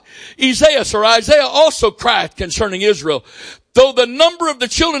God. Isaiah also crieth concerning Israel, though the number of the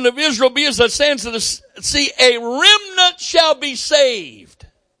children of Israel be as the sands of the sea, a remnant shall be saved.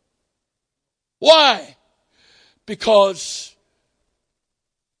 Why? Because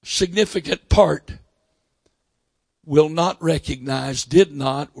a significant part will not recognize, did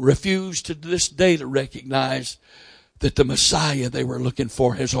not, refuse to this day to recognize that the Messiah they were looking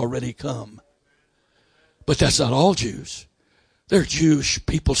for has already come. But that's not all Jews. There are Jewish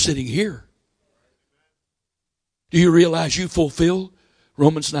people sitting here. Do you realize you fulfill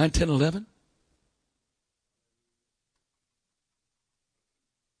Romans 9, 10, 11?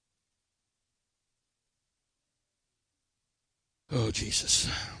 Oh, Jesus.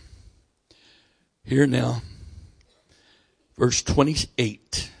 Here now, verse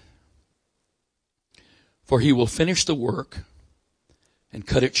 28. For he will finish the work and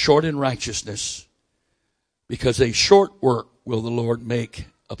cut it short in righteousness, because a short work will the Lord make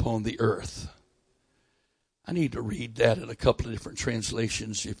upon the earth. I need to read that in a couple of different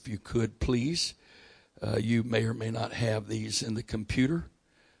translations, if you could, please. You may or may not have these in the computer,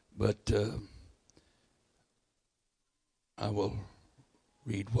 but I will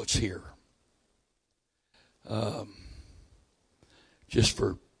read what's here. Just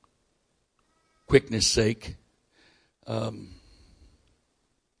for quickness sake,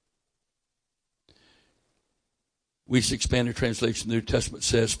 Weed's Expanded Translation of the New Testament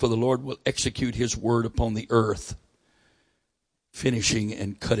says, for the Lord will execute his word upon the earth, finishing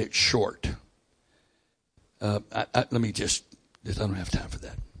and cut it short. Let me just, I don't have time for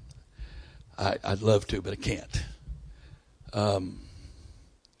that. I'd love to, but I can't.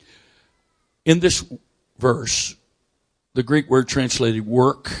 In this verse, the Greek word translated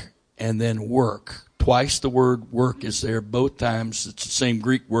work and then work. Twice the word work is there, both times it's the same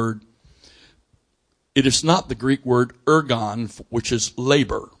Greek word. It is not the Greek word ergon, which is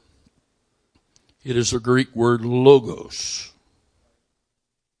labor. It is the Greek word logos.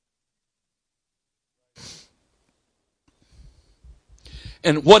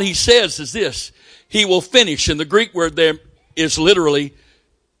 And what he says is this: he will finish, and the Greek word there is literally,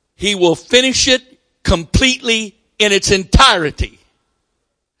 he will finish it completely in its entirety.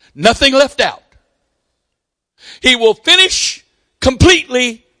 Nothing left out. He will finish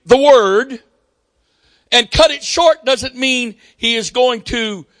completely the word, and cut it short doesn't mean he is going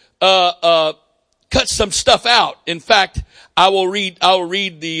to cut some stuff out. In fact, I'll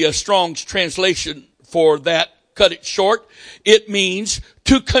read the Strong's translation for that. Cut it short. It means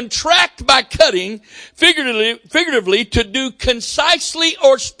to contract by cutting, figuratively to do concisely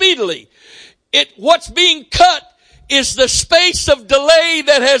or speedily. What's being cut is the space of delay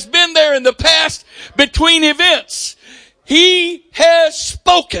that has been there in the past between events. He has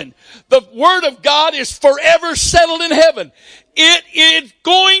spoken. The word of God is forever settled in heaven. It is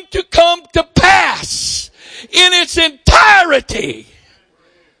going to come to pass in its entirety.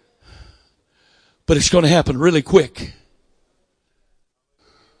 But it's going to happen really quick.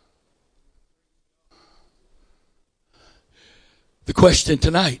 The question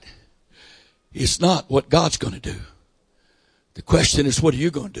tonight is not what God's going to do. The question is, what are you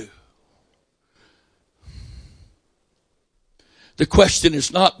going to do? The question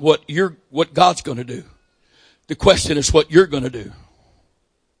is not what God's going to do. The question is what you're going to do.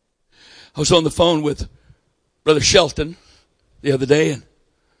 I was on the phone with Brother Shelton the other day, and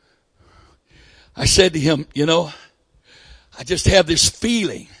I said to him, I just have this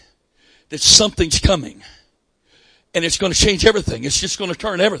feeling that something's coming, and it's going to change everything. It's just going to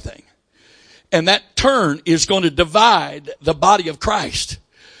turn everything. And that turn is going to divide the body of Christ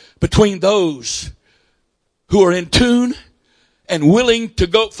between those who are in tune and willing to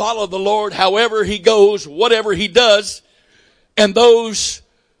go follow the Lord however he goes, whatever he does, and those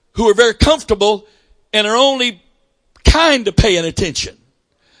who are very comfortable and are only kind of paying attention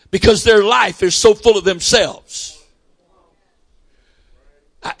because their life is so full of themselves.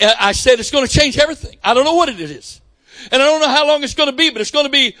 I said it's going to change everything. I don't know what it is. And I don't know how long it's going to be, but it's going to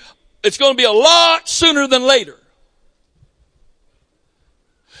be a lot sooner than later.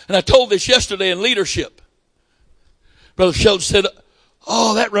 And I told this yesterday in leadership. Brother Sheldon said,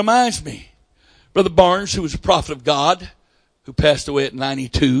 oh, that reminds me. Brother Barnes, who was a prophet of God, who passed away at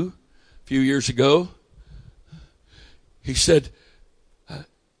 92 a few years ago. He said,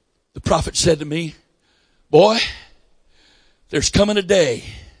 the prophet said to me, boy, there's coming a day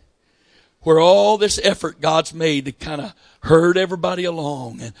where all this effort God's made to kind of herd everybody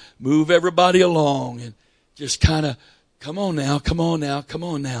along and move everybody along and just kind of, come on now, come on now, come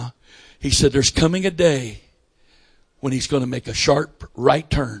on now. He said, there's coming a day when he's going to make a sharp right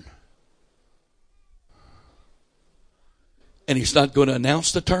turn. And he's not going to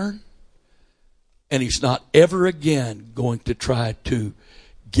announce the turn. And he's not ever again going to try to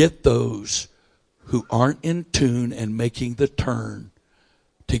get those who aren't in tune and making the turn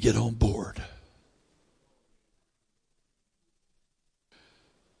to get on board.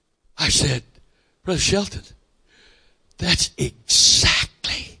 I said, Brother Shelton, that's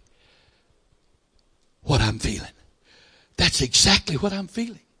exactly what I'm feeling. That's exactly what I'm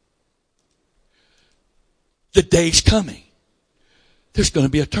feeling. The day's coming. There's going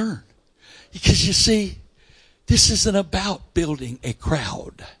to be a turn. Because you see, this isn't about building a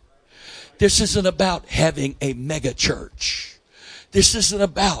crowd. This isn't about having a mega church. This isn't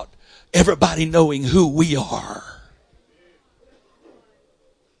about everybody knowing who we are.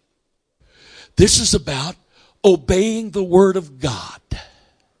 This is about obeying the Word of God.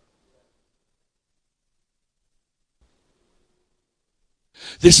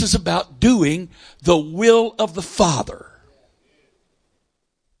 This is about doing the will of the Father.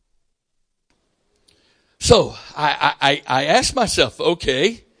 So I asked myself,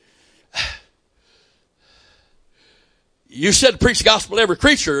 okay, you said preach the gospel to every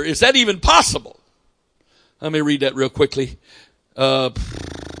creature. Is that even possible? Let me read that real quickly. Mark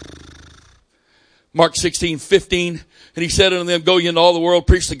 16:15. And he said unto them, go ye into all the world,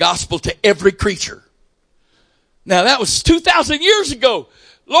 preach the gospel to every creature. Now that was 2,000 years ago.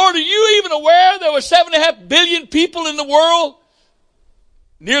 Lord, are you even aware there were 7.5 billion people in the world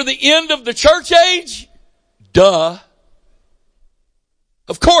near the end of the church age? Duh.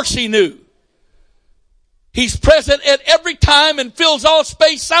 Of course he knew. He's present at every time and fills all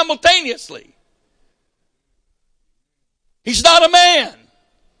space simultaneously. He's not a man.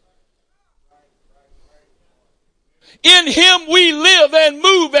 In him we live and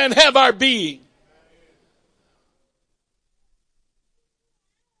move and have our being.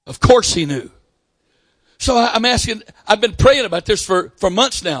 Of course he knew. So I'm asking, I've been praying about this for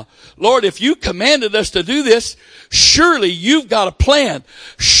months now. Lord, if you commanded us to do this, surely you've got a plan.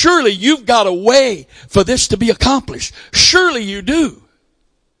 Surely you've got a way for this to be accomplished. Surely you do.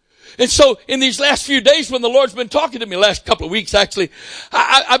 And so in these last few days when the Lord's been talking to me, last couple of weeks actually,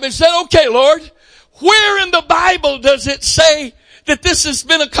 I've been saying, okay, Lord, where in the Bible does it say that this has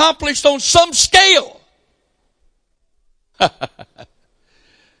been accomplished on some scale?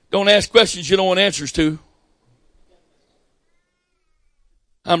 Don't ask questions you don't want answers to.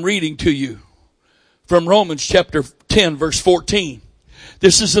 I'm reading to you from Romans chapter 10, verse 14.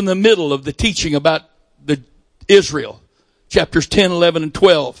 This is in the middle of the teaching about Israel. Chapters 10, 11, and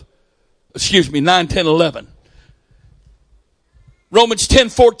 12. 9, 10, 11. Romans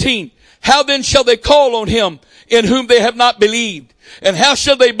 10:14. How then shall they call on him in whom they have not believed? And how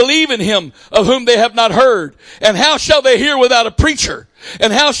shall they believe in him of whom they have not heard? And how shall they hear without a preacher?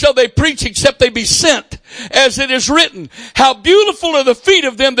 And how shall they preach except they be sent? As it is written, how beautiful are the feet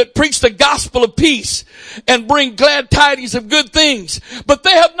of them that preach the gospel of peace and bring glad tidings of good things. But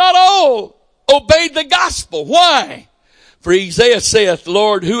they have not all obeyed the gospel. Why? For Isaiah saith,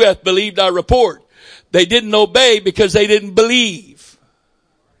 Lord, who hath believed our report? They didn't obey because they didn't believe.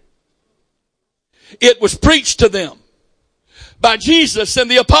 It was preached to them by Jesus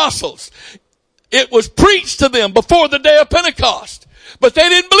and the apostles. It was preached to them before the day of Pentecost, but they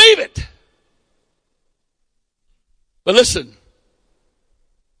didn't believe it. But listen,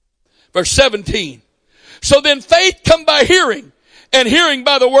 verse 17. So then faith come by hearing, and hearing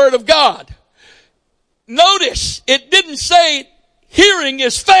by the word of God. Notice, it didn't say hearing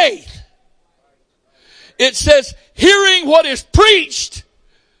is faith. It says hearing what is preached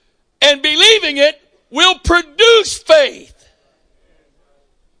and believing it will produce faith.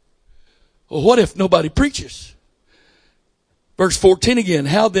 Well, what if nobody preaches? Verse 14 again.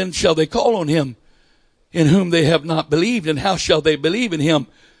 How then shall they call on him in whom they have not believed? And how shall they believe in him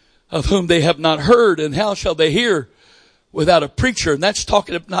of whom they have not heard? And how shall they hear without a preacher? And that's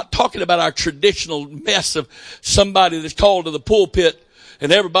not talking about our traditional mess of somebody that's called to the pulpit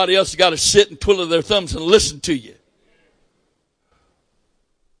and everybody else has got to sit and twiddle their thumbs and listen to you.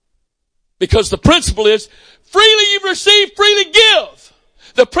 Because the principle is, freely you've received, freely give.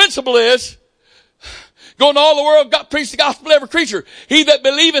 The principle is, Go into all the world, preach the gospel to every creature. He that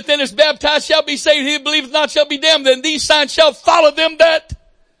believeth and is baptized shall be saved. He that believeth not shall be damned. Then these signs shall follow them that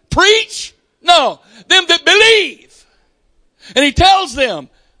preach. No, them that believe. And he tells them.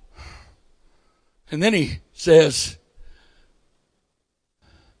 And then he says,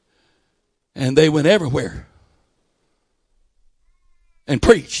 and they went everywhere and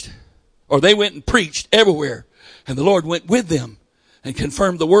preached. Or they went and preached everywhere. And the Lord went with them and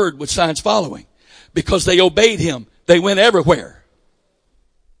confirmed the word with signs following. Because they obeyed him, they went everywhere.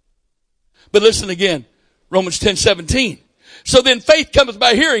 But listen again, Romans 10:17. So then faith cometh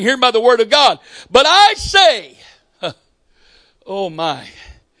by hearing, hearing by the word of God. But I say, oh my,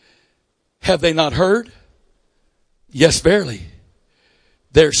 have they not heard? Yes, verily.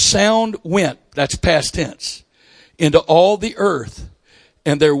 Their sound went, that's past tense, into all the earth,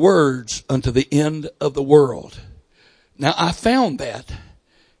 and their words unto the end of the world. Now I found that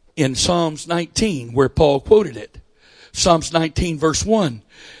in Psalms 19, where Paul quoted it. Psalms 19 verse 1.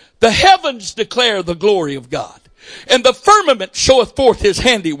 The heavens declare the glory of God, and the firmament showeth forth his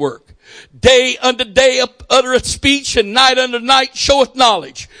handiwork. Day unto day uttereth speech, and night unto night showeth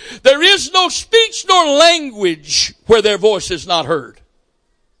knowledge. There is no speech nor language where their voice is not heard.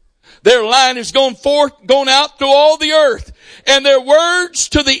 Their line is gone out through all the earth, and their words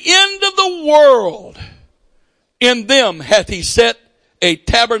to the end of the world. In them hath he set a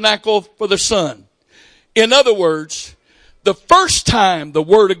tabernacle for the sun. In other words, the first time the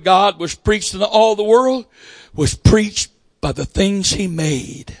word of God was preached in all the world was preached by the things he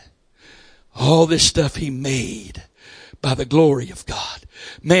made. All this stuff he made by the glory of God.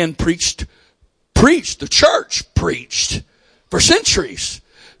 Man preached, the church preached for centuries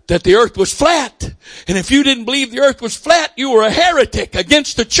that the earth was flat. And if you didn't believe the earth was flat, you were a heretic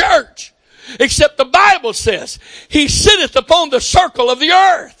against the church. Except the Bible says, he sitteth upon the circle of the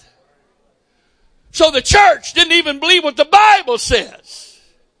earth. So the church didn't even believe what the Bible says.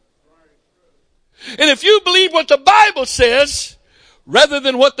 And if you believe what the Bible says, rather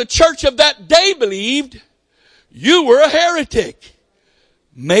than what the church of that day believed, you were a heretic.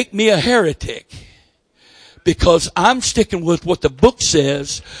 Make me a heretic. Because I'm sticking with what the book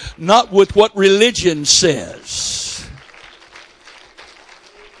says, not with what religion says.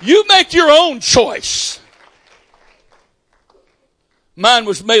 You make your own choice. Mine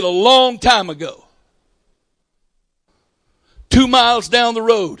was made a long time ago. 2 miles down the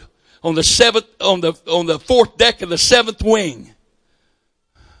road on the fourth deck of the seventh wing.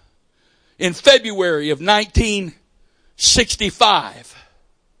 In February of 1965.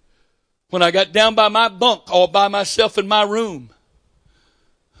 When I got down by my bunk all by myself in my room.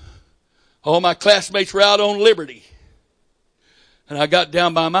 All my classmates were out on liberty. And I got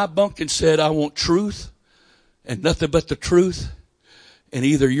down by my bunk and said, I want truth and nothing but the truth. And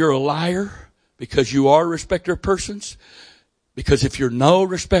either you're a liar because you are a respecter of persons. Because if you're no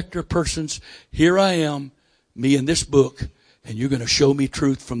respecter of persons, here I am, me in this book, and you're going to show me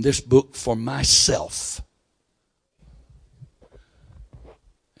truth from this book for myself.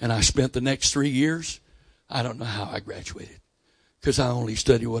 And I spent the next 3 years, I don't know how I graduated. Because I only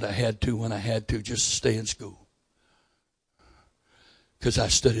studied what I had to when I had to just to stay in school. Because I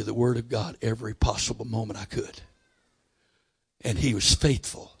studied the Word of God every possible moment I could. And he was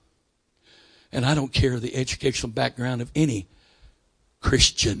faithful. And I don't care the educational background of any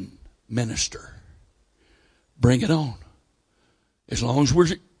Christian minister. Bring it on. As long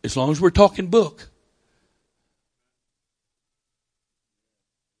as we're talking book.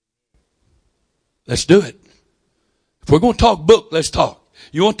 Let's do it. If we're going to talk book, let's talk.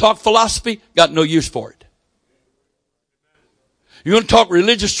 You want to talk philosophy? Got no use for it. You want to talk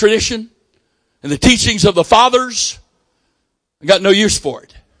religious tradition and the teachings of the fathers? I got no use for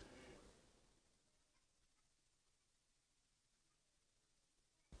it.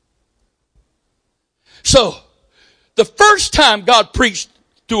 So, the first time God preached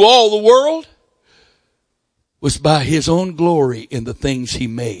to all the world was by his own glory in the things he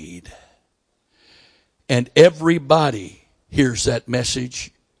made. And everybody hears that message,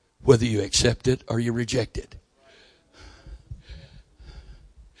 whether you accept it or you reject it.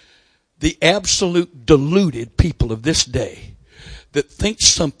 The absolute deluded people of this day that think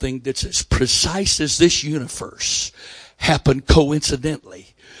something that's as precise as this universe happened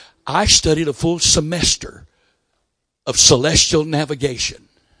coincidentally. I studied a full semester of celestial navigation.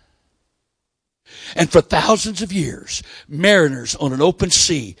 And for thousands of years, mariners on an open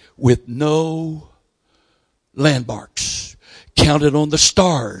sea with no landmarks counted on the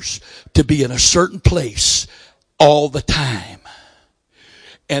stars to be in a certain place all the time.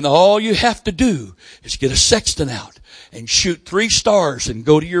 And all you have to do is get a sextant out and shoot 3 stars and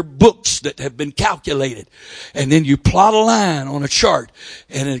go to your books that have been calculated. And then you plot a line on a chart.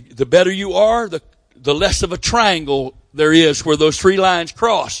 And the better you are, the less of a triangle there is where those 3 lines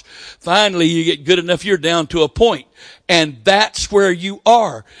cross. Finally, you get good enough, you're down to a point. And that's where you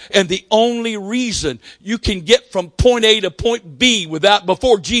are. And the only reason you can get from point A to point B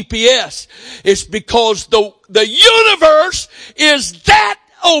before GPS is because the universe is that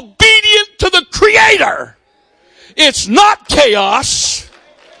obedient to the Creator. It's not chaos.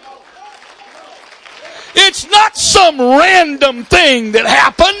 It's not some random thing that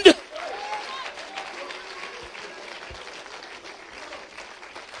happened.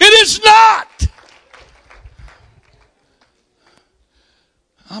 It is not.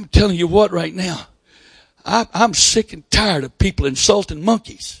 I'm telling you what right now. I'm sick and tired of people insulting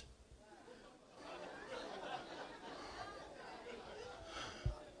monkeys.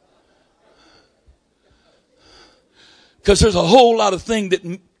 Because there's a whole lot of things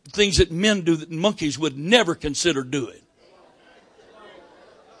that men do that monkeys would never consider doing.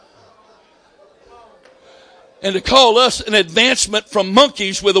 And to call us an advancement from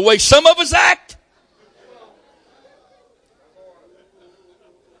monkeys with the way some of us act.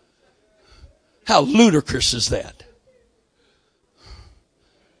 How ludicrous is that?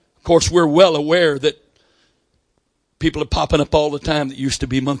 Of course, we're well aware that people are popping up all the time that used to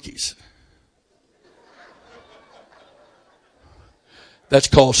be monkeys. That's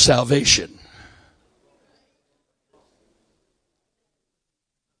called salvation.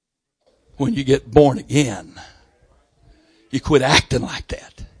 When you get born again, you quit acting like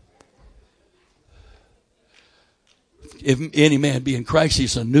that. If any man be in Christ,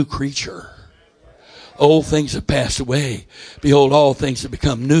 he's a new creature. Old things have passed away. Behold, all things have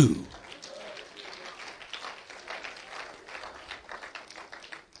become new.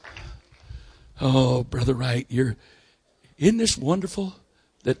 Oh, Brother Wright, isn't this wonderful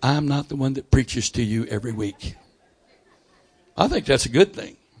that I'm not the one that preaches to you every week? I think that's a good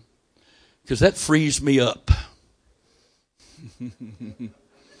thing, because that frees me up.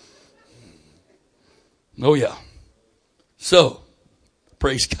 Oh yeah. So,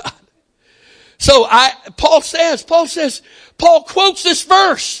 praise God. So Paul quotes this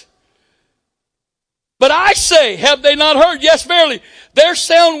verse. But I say, have they not heard? Yes, verily. Their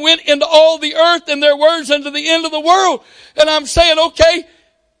sound went into all the earth, and their words unto the end of the world. And I'm saying, okay,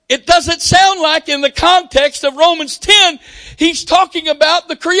 it doesn't sound like in the context of Romans 10, he's talking about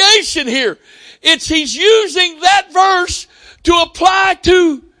the creation here. He's using that verse to apply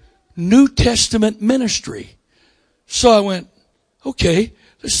to New Testament ministry. So I went, okay,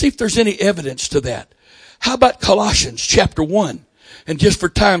 let's see if there's any evidence to that. How about Colossians chapter 1? And just for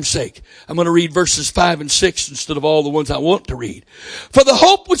time's sake, I'm going to read verses 5 and 6 instead of all the ones I want to read. For the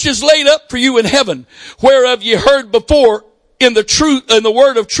hope which is laid up for you in heaven, whereof ye heard before in the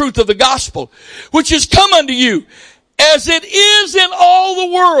word of truth of the gospel, which is come unto you, as it is in all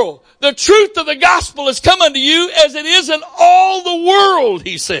the world. The truth of the gospel has come unto you as it is in all the world,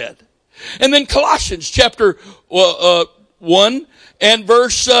 he said. And then Colossians chapter 1 and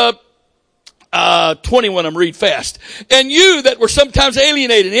verse 21, I'm read fast. And you that were sometimes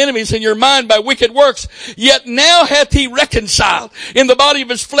alienated, enemies in your mind by wicked works, yet now hath he reconciled in the body of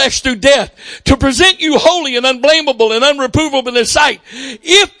his flesh through death, to present you holy and unblameable and unreprovable in his sight.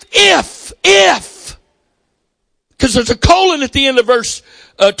 If, because there's a colon at the end of verse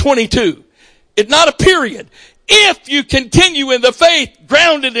 22. It's not a period. If you continue in the faith,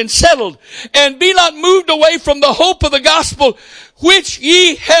 grounded and settled, and be not moved away from the hope of the gospel, which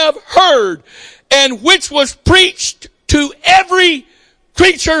ye have heard, and which was preached to every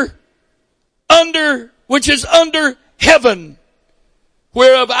creature which is under heaven,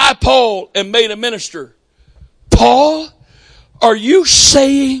 whereof I, Paul, am made a minister. Paul, are you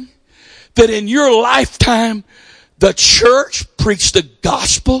saying that in your lifetime, the church preached the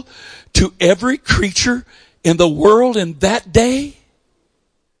gospel to every creature in the world in that day?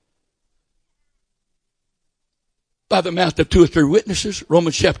 By the mouth of 2 or 3 witnesses,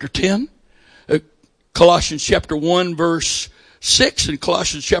 Romans chapter 10, Colossians chapter 1 verse 6, and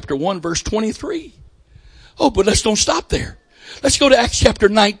Colossians chapter 1 verse 23. Oh, but let's don't stop there. Let's go to Acts chapter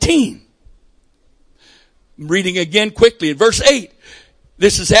 19. I'm reading again quickly in verse 8.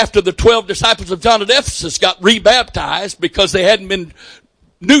 This is after the 12 disciples of John at Ephesus got rebaptized because they hadn't been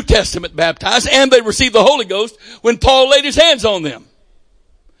New Testament baptized, and they received the Holy Ghost when Paul laid his hands on them.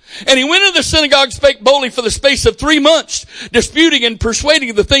 And he went into the synagogue, spake boldly for the space of 3 months, disputing and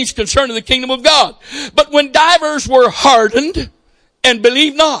persuading the things concerning the kingdom of God. But when divers were hardened and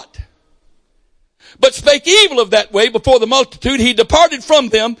believed not, but spake evil of that way before the multitude, he departed from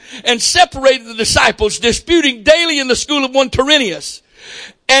them and separated the disciples, disputing daily in the school of one Tyrannus.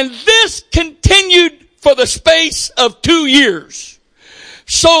 And this continued for the space of 2 years,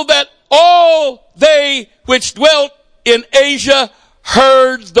 so that all they which dwelt in Asia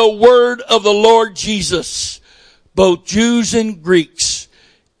heard the word of the Lord Jesus, both Jews and Greeks,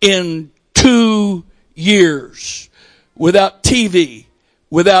 in 2 years, without TV,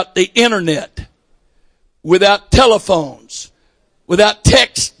 without the internet, without telephones, without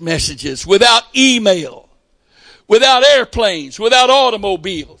text messages, without email, without airplanes, without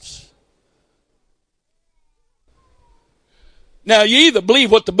automobiles. Now, you either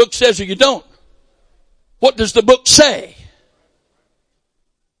believe what the book says or you don't. What does the book say?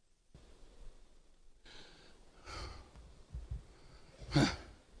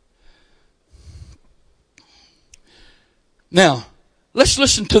 Now, let's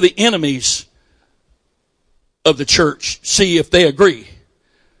listen to the enemies of the church, see if they agree.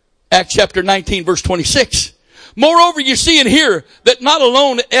 Acts chapter 19, verse 26. Moreover, you see and hear that not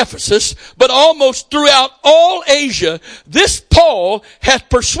alone at Ephesus, but almost throughout all Asia, this Paul hath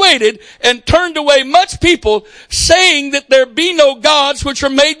persuaded and turned away much people, saying that there be no gods which are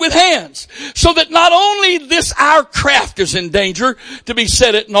made with hands. So that not only this our craft is in danger to be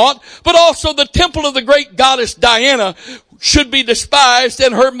set at naught, but also the temple of the great goddess Diana should be despised,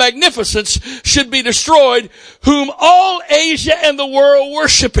 and her magnificence should be destroyed, whom all Asia and the world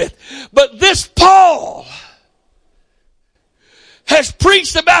worshipeth. But this Paul has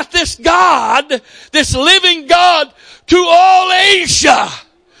preached about this God, this living God, to all Asia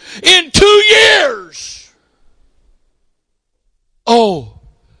in 2 years. Oh,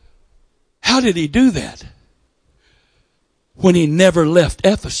 how did he do that? When he never left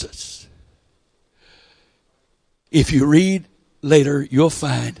Ephesus. If you read later, you'll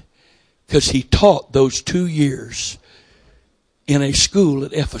find, because he taught those 2 years in a school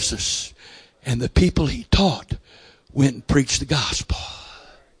at Ephesus, and the people he taught went and preached the gospel.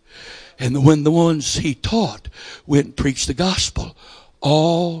 And when the ones he taught went and preached the gospel,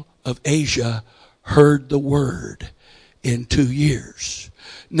 all of Asia heard the word in 2 years.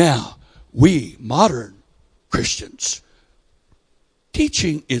 Now, we modern Christians,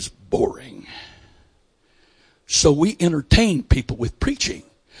 teaching is boring. So we entertain people with preaching.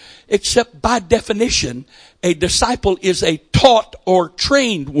 Except by definition, a disciple is a taught or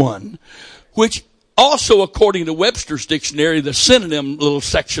trained one, which also, according to Webster's dictionary, the synonym little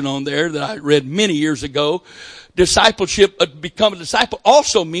section on there that I read many years ago, discipleship, become a disciple,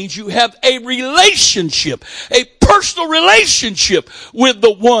 also means you have a relationship, a personal relationship with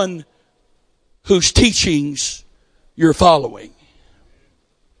the one whose teachings you're following.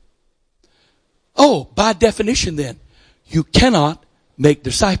 Oh, by definition then, you cannot make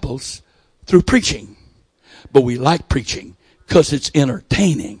disciples through preaching. But we like preaching because it's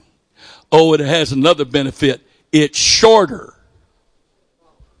entertaining. Oh, it has another benefit. It's shorter.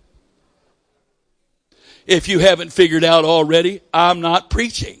 If you haven't figured out already, I'm not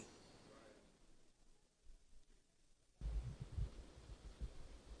preaching.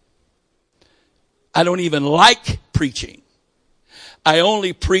 I don't even like preaching. I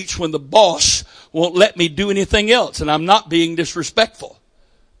only preach when the boss won't let me do anything else. And I'm not being disrespectful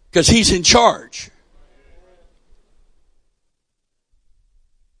because he's in charge.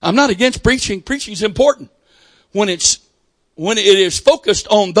 I'm not against preaching. Preaching is important when it is focused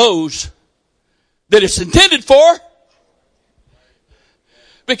on those that it's intended for.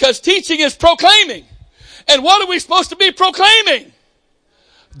 Because teaching is proclaiming. And what are we supposed to be proclaiming?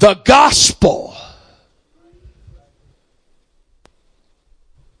 The gospel.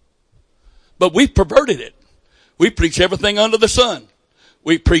 But we've perverted it. We preach everything under the sun.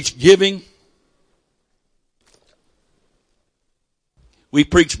 We preach giving. We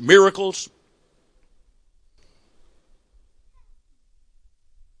preach miracles.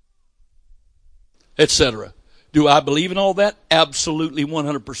 Etc. Do I believe in all that? Absolutely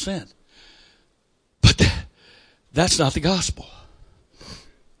 100%. But that's not the gospel.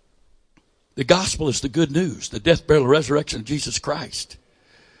 The gospel is the good news, the death, burial, and resurrection of Jesus Christ.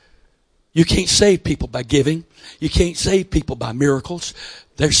 You can't save people by giving. You can't save people by miracles.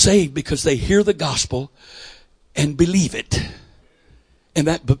 They're saved because they hear the gospel and believe it. And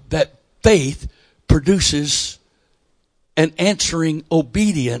that faith produces an answering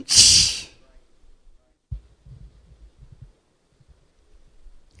obedience.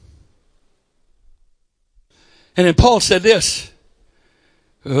 And then Paul said this.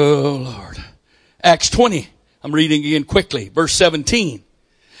 Oh, Lord. Acts 20. I'm reading again quickly. Verse 17.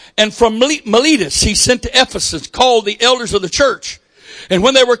 And from Miletus he sent to Ephesus, called the elders of the church, And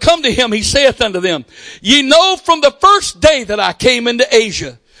when they were come to him, he saith unto them, Ye know from the first day that I came into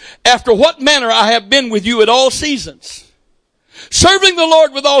Asia, after what manner I have been with you at all seasons, serving the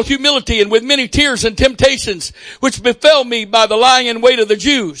Lord with all humility and with many tears and temptations, which befell me by the lying in wait of the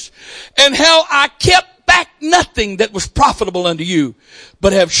Jews, and how I kept back nothing that was profitable unto you,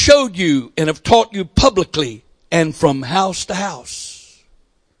 but have showed you and have taught you publicly and from house to house,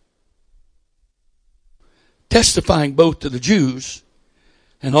 testifying both to the Jews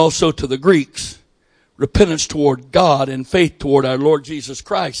and also to the Greeks, repentance toward God and faith toward our Lord Jesus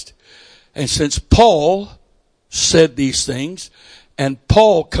Christ. And since Paul said these things, and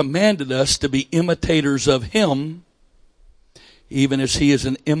Paul commanded us to be imitators of him, even as he is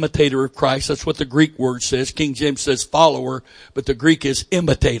an imitator of Christ. That's what the Greek word says. King James says follower, but the Greek is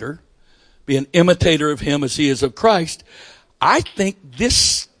imitator. Be an imitator of him as he is of Christ. I think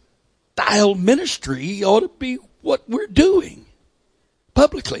this style ministry ought to be what we're doing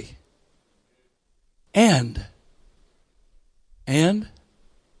publicly. And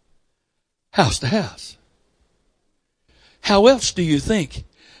house to house. How else do you think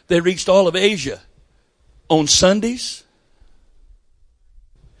they reached all of Asia? On Sundays?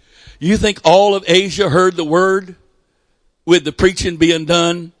 You think all of Asia heard the word with the preaching being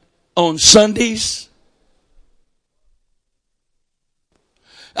done on Sundays?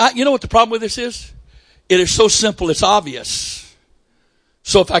 You know what the problem with this is? It is so simple, it's obvious.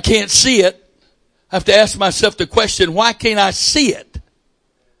 So if I can't see it, I have to ask myself the question, why can't I see it?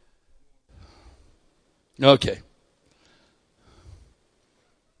 Okay.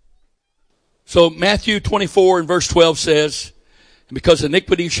 So Matthew 24 and verse 12 says, because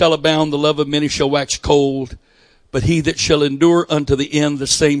iniquity shall abound, the love of many shall wax cold, but he that shall endure unto the end, the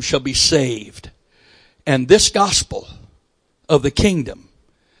same shall be saved. And this gospel of the kingdom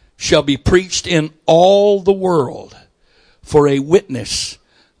shall be preached in all the world for a witness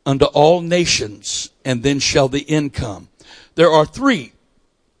unto all nations, and then shall the end come. There are three.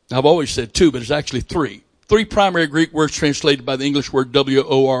 I've always said two, but it's actually three. Three primary Greek words translated by the English word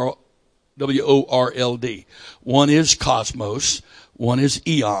W-O-R-L-D. One is cosmos, one is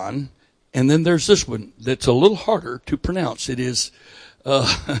eon, and then there's this one that's a little harder to pronounce. It is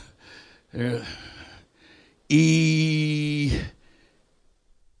O-I-K-O-U-M-E-N-E.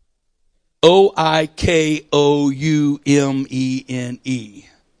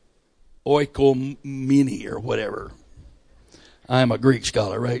 Oikomene or whatever. I'm a Greek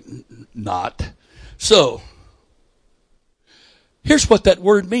scholar, right? Not. So, here's what that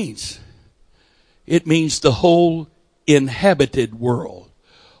word means. It means the whole inhabited world,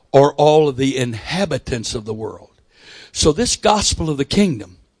 or all of the inhabitants of the world. So this gospel of the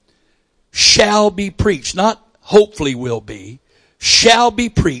kingdom shall be preached, not hopefully will be, shall be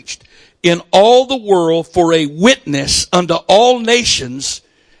preached in all the world for a witness unto all nations,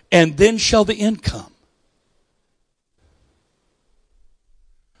 and then shall the end come.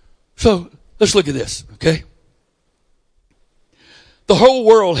 So let's look at this, okay? The whole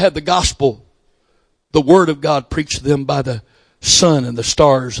world had the gospel, the word of God preached to them by the sun and the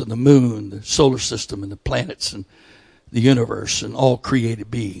stars and the moon, the solar system and the planets and the universe and all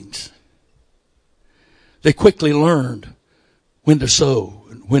created beings. They quickly learned when to sow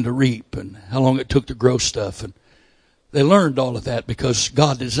and when to reap and how long it took to grow stuff. And they learned all of that because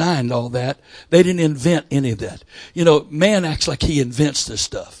God designed all that. They didn't invent any of that. You know, man acts like he invents this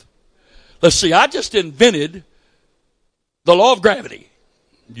stuff. Let's see, I just invented the law of gravity.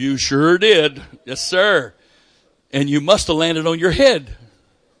 You sure did. Yes, sir. And you must have landed on your head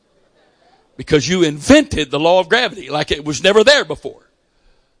because you invented the law of gravity like it was never there before.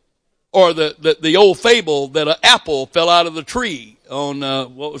 Or the old fable that an apple fell out of the tree on,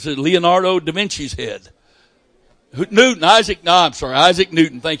 Leonardo da Vinci's head. Isaac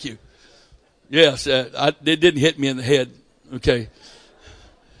Newton. Thank you. Yes, it didn't hit me in the head. Okay.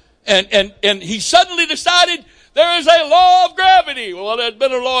 And he suddenly decided there is a law of gravity. Well, there's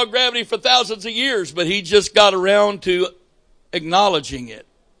been a law of gravity for thousands of years, but he just got around to acknowledging it.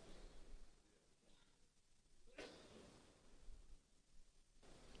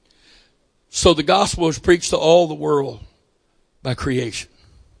 So the gospel is preached to all the world by creation.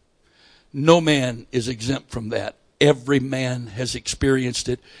 No man is exempt from that. Every man has experienced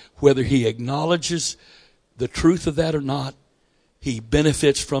it. Whether he acknowledges the truth of that or not, he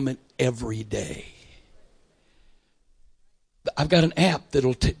benefits from it every day. I've got an app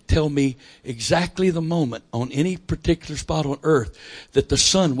that'll tell me exactly the moment on any particular spot on earth that the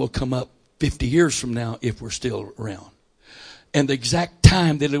sun will come up 50 years from now if we're still around. And the exact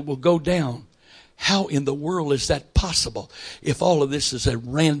time that it will go down. How in the world is that possible if all of this is a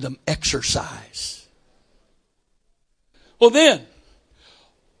random exercise? Well then,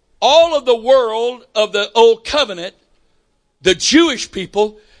 all of the world of the old covenant, the Jewish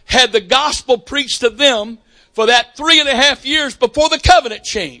people, had the gospel preached to them for that 3.5 years before the covenant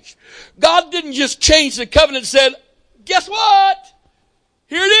changed. God didn't just change the covenant and said, guess what?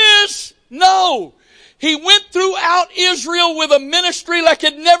 Here it is. No. He went throughout Israel with a ministry like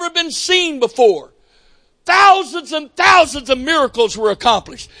it had never been seen before. Thousands and thousands of miracles were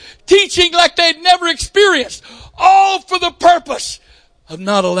accomplished. Teaching like they'd never experienced. All for the purpose of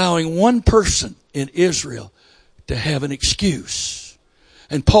not allowing one person in Israel to have an excuse.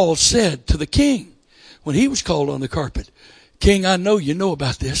 And Paul said to the king, when he was called on the carpet, King, I know you know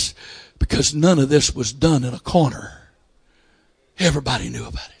about this because none of this was done in a corner. Everybody knew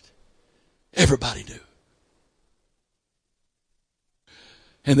about it. Everybody knew.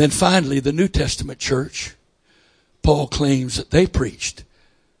 And then finally, the New Testament church, Paul claims that they preached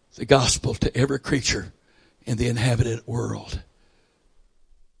the gospel to every creature in the inhabited world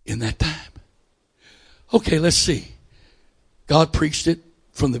in that time. Okay, let's see. God preached it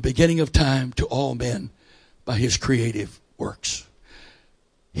from the beginning of time to all men by his creative works.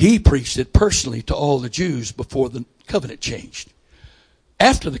 He preached it personally to all the Jews before the covenant changed.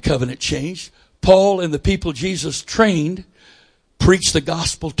 After the covenant changed, Paul and the people Jesus trained preached the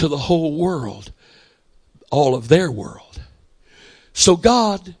gospel to the whole world, all of their world. So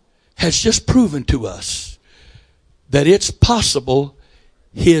God has just proven to us that it's possible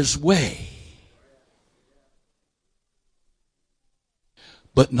his way,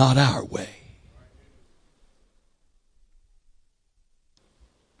 but not our way.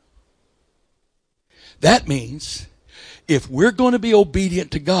 That means if we're going to be obedient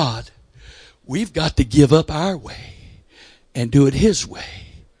to God, we've got to give up our way and do it his way.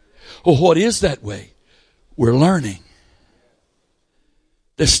 Well, what is that way? We're learning.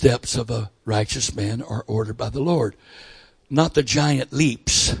 The steps of a righteous man are ordered by the Lord. Not the giant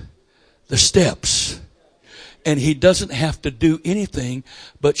leaps, the steps. And he doesn't have to do anything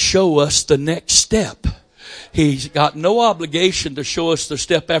but show us the next step. He's got no obligation to show us the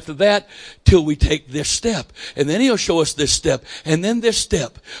step after that till we take this step. And then he'll show us this step and then this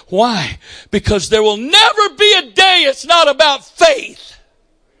step. Why? Because there will never be a day it's not about faith.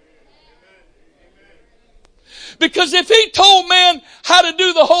 Because if he told man how to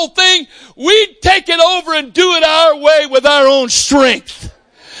do the whole thing, we'd take it over and do it our way with our own strength.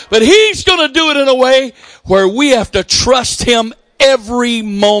 But he's going to do it in a way where we have to trust him every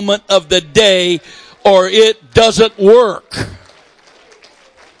moment of the day or it doesn't work.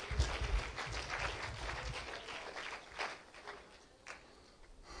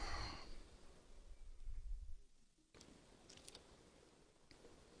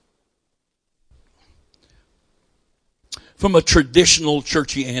 From a traditional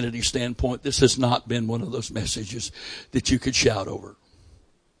churchianity standpoint, this has not been one of those messages that you could shout over.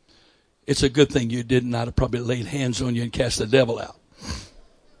 It's a good thing you didn't. I'd have probably laid hands on you and cast the devil out,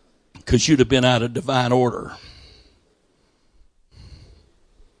 because you'd have been out of divine order.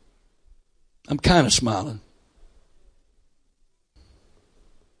 I'm kind of smiling.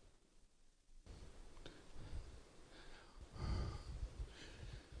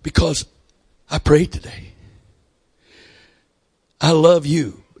 Because I prayed today. I love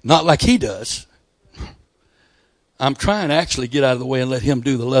you. Not like he does. I'm trying to actually get out of the way and let him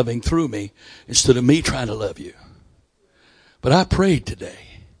do the loving through me instead of me trying to love you. But I prayed today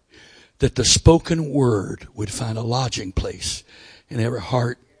that the spoken word would find a lodging place in every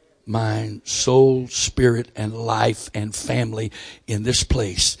heart, mind, soul, spirit, and life and family in this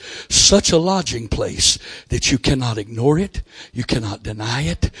place. Such a lodging place that you cannot ignore it, you cannot deny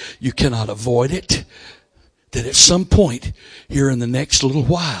it, you cannot avoid it. That at some point here in the next little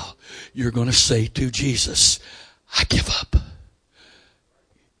while, you're going to say to Jesus, I give up.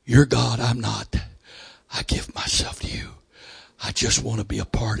 You're God, I'm not. I give myself to you. I just want to be a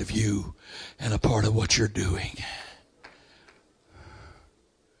part of you and a part of what you're doing.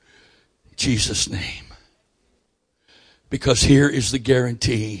 In Jesus' name. Because here is the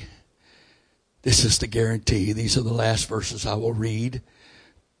guarantee. This is the guarantee. These are the last verses I will read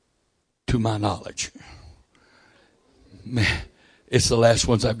to my knowledge. It's the last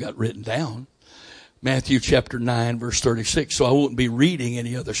ones I've got written down. Matthew chapter 9, verse 36. So I won't be reading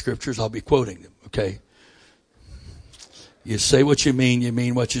any other scriptures. I'll be quoting them. Okay. You say what you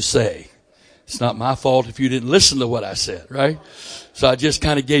mean what you say. It's not my fault if you didn't listen to what I said, right? So I just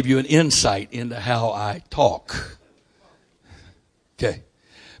kind of gave you an insight into how I talk. Okay.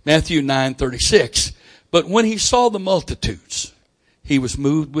 Matthew 9:36. But when he saw the multitudes, he was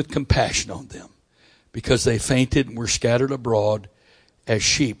moved with compassion on them, because they fainted and were scattered abroad as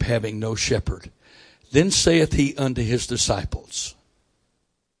sheep having no shepherd. Then saith he unto his disciples,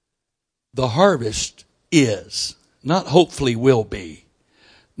 the harvest is. Not hopefully will be.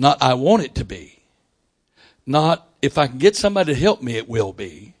 Not I want it to be. Not if I can get somebody to help me, it will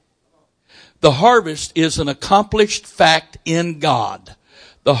be. The harvest is an accomplished fact in God.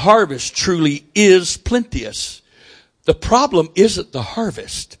 The harvest truly is plenteous. The problem isn't the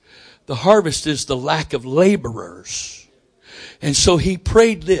harvest. The harvest is the lack of laborers. And so he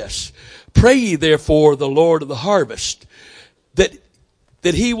prayed this. Pray ye therefore the Lord of the harvest that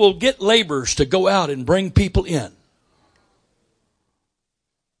he will get laborers to go out and bring people in.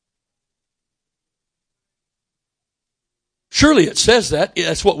 Surely it says that.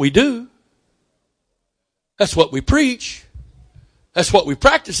 That's what we do. That's what we preach. That's what we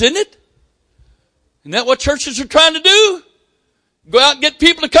practice, isn't it? Isn't that what churches are trying to do? Go out and get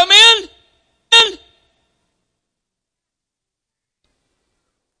people to come in?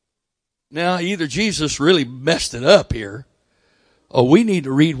 Now, either Jesus really messed it up here, or we need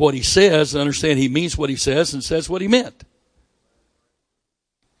to read what he says and understand he means what he says and says what he meant.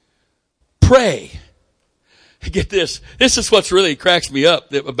 Pray. Get this. This is what's really cracks me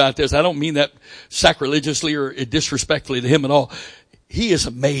up about this. I don't mean that sacrilegiously or disrespectfully to him at all. He is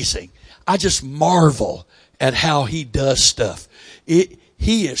amazing. I just marvel at how he does stuff. He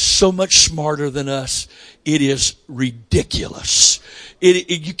is so much smarter than us. It is ridiculous.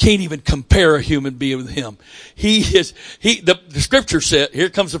 You can't even compare a human being with him. The scripture said, here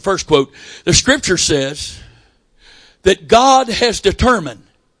comes the first quote. The scripture says that God has determined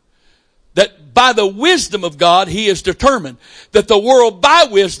that by the wisdom of God, he has determined that the world by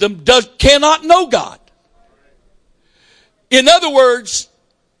wisdom cannot know God. In other words,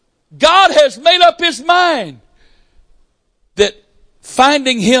 God has made up his mind that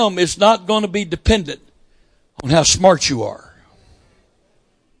finding him is not going to be dependent on how smart you are.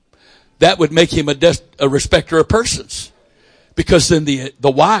 That would make him a respecter of persons. Because then the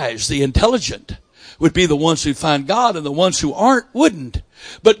wise, the intelligent, would be the ones who find God, and the ones who aren't wouldn't.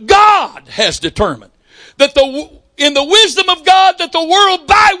 But God has determined that in the wisdom of God, that the world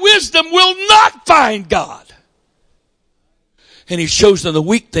by wisdom will not find God. And he's chosen the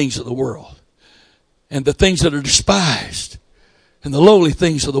weak things of the world and the things that are despised and the lowly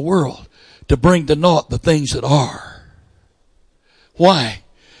things of the world to bring to naught the things that are. Why?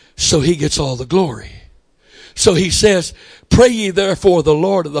 So he gets all the glory. So he says, pray ye therefore the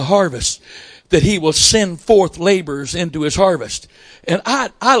Lord of the harvest that he will send forth laborers into his harvest. And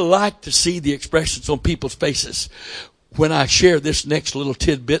I like to see the expressions on people's faces when I share this next little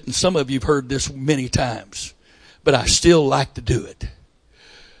tidbit, and some of you have heard this many times, but I still like to do it.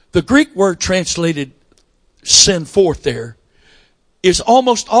 The Greek word translated send forth there is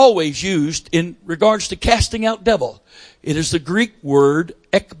almost always used in regards to casting out devil. It is the Greek word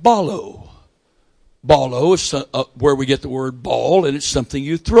ekbalo. Balo is where we get the word ball, and it's something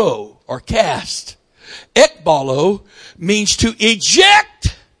you throw or cast. Ekbalo means to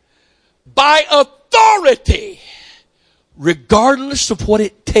eject by authority, regardless of what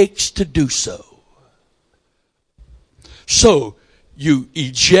it takes to do so. So, you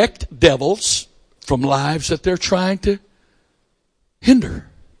eject devils from lives that they're trying to hinder.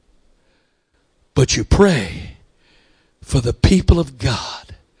 But you pray for the people of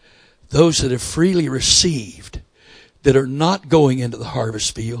God, those that have freely received, that are not going into the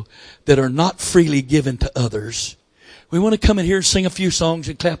harvest field, that are not freely given to others. We want to come in here and sing a few songs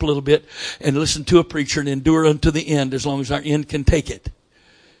and clap a little bit and listen to a preacher and endure unto the end as long as our end can take it,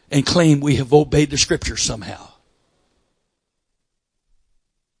 and claim we have obeyed the scripture somehow.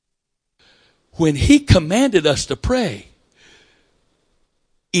 When he commanded us to pray,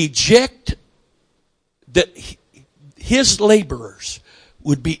 eject, that his laborers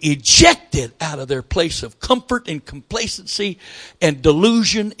would be ejected out of their place of comfort and complacency and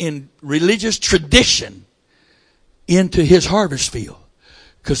delusion in religious tradition into his harvest field.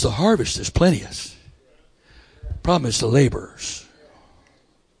 Because the harvest is plenteous. Problem is the laborers.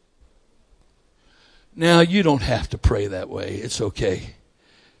 Now, you don't have to pray that way. It's okay.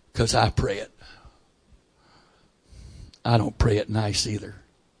 Because I pray it. I don't pray it nice either.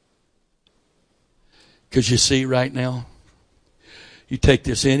 Because you see right now, you take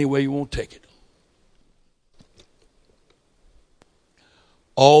this any way you want to take it.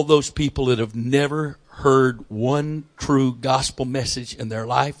 All those people that have never heard one true gospel message in their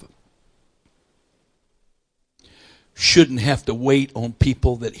life shouldn't have to wait on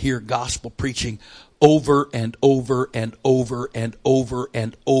people that hear gospel preaching over and over and over and over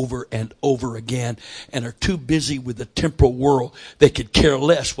and over and over again, and are too busy with the temporal world they could care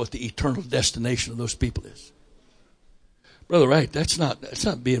less what the eternal destination of those people is. Brother Wright, that's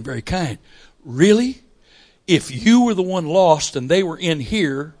not being very kind. Really? If you were the one lost and they were in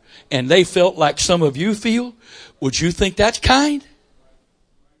here and they felt like some of you feel, would you think that's kind?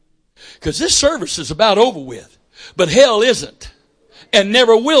 Because this service is about over with. But hell isn't and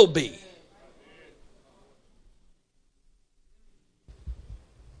never will be.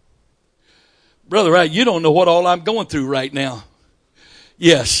 Brother Wright, you don't know what all I'm going through right now.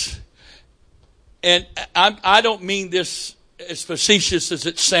 Yes. And I don't mean this as facetious as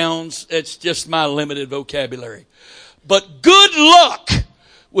it sounds. It's just my limited vocabulary. But good luck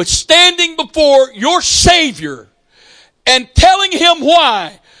with standing before your Savior and telling Him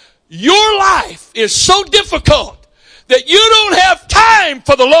why your life is so difficult that you don't have time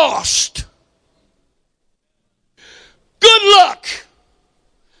for the lost. Good luck.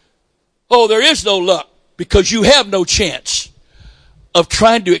 Oh, there is no luck because you have no chance of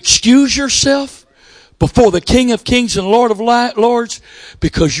trying to excuse yourself before the King of Kings and Lord of Lords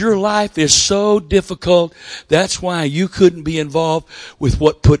because your life is so difficult. That's why you couldn't be involved with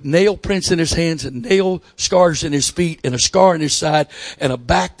what put nail prints in his hands and nail scars in his feet and a scar in his side and a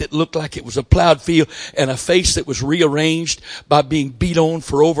back that looked like it was a plowed field and a face that was rearranged by being beat on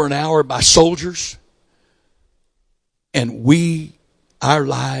for over an hour by soldiers. And our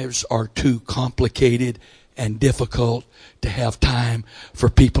lives are too complicated and difficult to have time for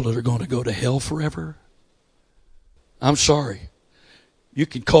people that are going to go to hell forever. I'm sorry. You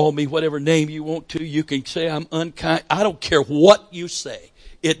can call me whatever name you want to. You can say I'm unkind. I don't care what you say.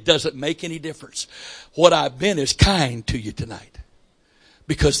 It doesn't make any difference. What I've been is kind to you tonight.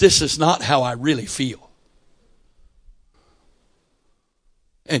 Because this is not how I really feel.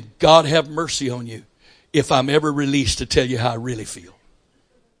 And God have mercy on you if I'm ever released to tell you how I really feel.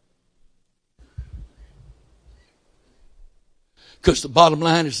 Because the bottom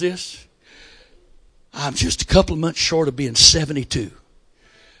line is this. I'm just a couple of months short of being 72.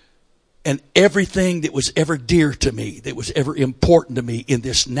 And everything that was ever dear to me, that was ever important to me in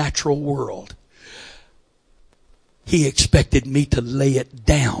this natural world, He expected me to lay it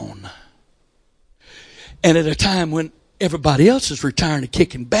down. And at a time when everybody else is retiring and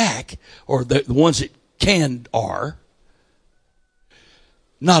kicking back, or the ones that can are,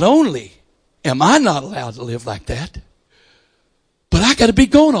 not only am I not allowed to live like that, but I got to be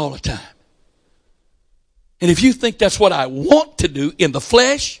gone all the time. And if you think that's what I want to do in the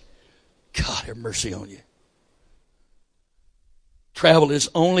flesh, God have mercy on you. Travel is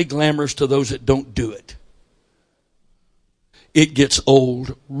only glamorous to those that don't do it. It gets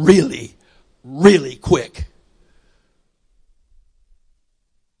old really, really quick.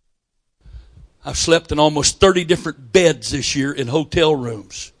 I've slept in almost 30 different beds this year in hotel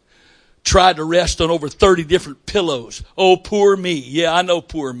rooms. Tried to rest on over 30 different pillows. Oh, poor me. Yeah, I know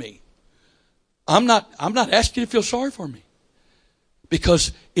poor me. I'm not asking you to feel sorry for me.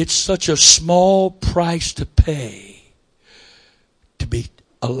 Because it's such a small price to pay to be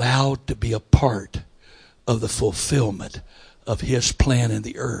allowed to be a part of the fulfillment of His plan in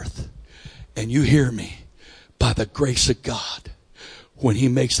the earth. And you hear me, by the grace of God, when He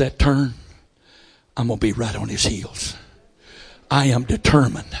makes that turn, I'm going to be right on His heels. I am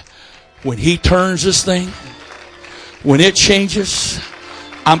determined. When He turns this thing, when it changes,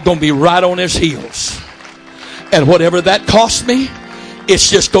 I'm going to be right on His heels. And whatever that costs me, it's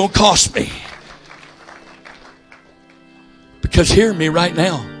just going to cost me. Because hear me right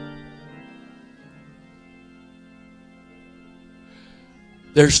now.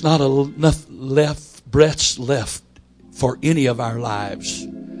 There's not enough breaths left for any of our lives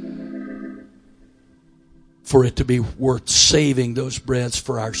for it to be worth saving those breaths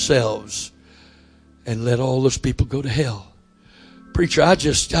for ourselves and let all those people go to hell. Preacher, I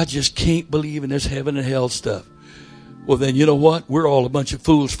just can't believe in this heaven and hell stuff. Well, then you know what? We're all a bunch of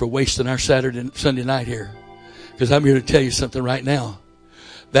fools for wasting our Sunday night here. Because I'm here to tell you something right now.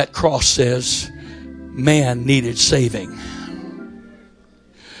 That cross says man needed saving.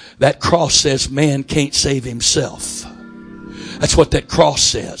 That cross says man can't save himself. That's what that cross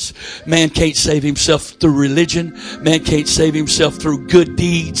says. Man can't save himself through religion. Man can't save himself through good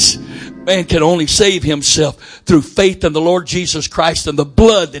deeds. Man can only save himself through faith in the Lord Jesus Christ and the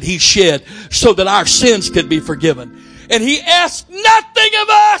blood that He shed so that our sins could be forgiven. And He asked nothing of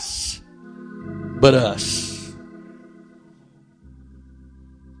us but us.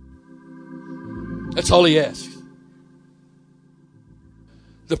 That's all He asks.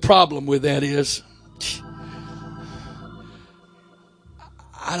 The problem with that is,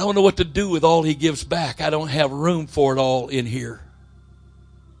 I don't know what to do with all He gives back. I don't have room for it all in here.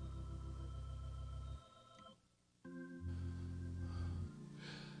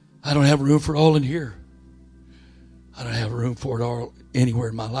 I don't have room for it all in here. I don't have room for it all anywhere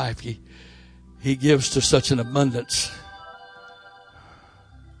in my life. He gives to such an abundance.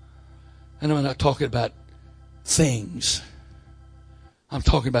 And I'm not talking about things. I'm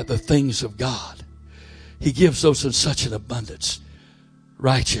talking about the things of God. He gives those in such an abundance.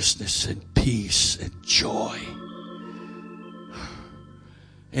 Righteousness and peace and joy.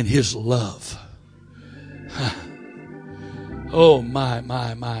 And His love. Oh, my.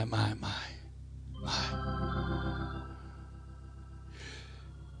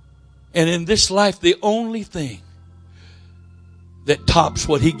 And in this life, the only thing that tops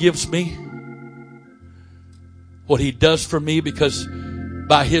what He gives me, what He does for me, because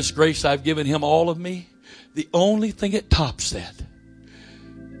by His grace I've given Him all of me, the only thing that tops that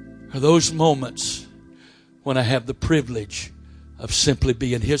are those moments when I have the privilege of simply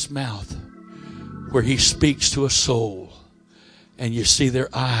being His mouth, where He speaks to a soul and you see their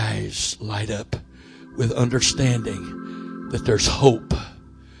eyes light up with understanding that there's hope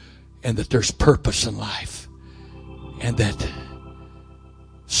and that there's purpose in life and that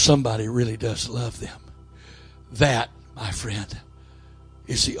somebody really does love them. That, my friend,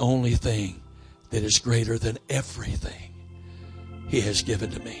 is the only thing that is greater than everything He has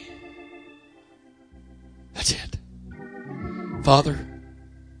given to me. That's it. Father,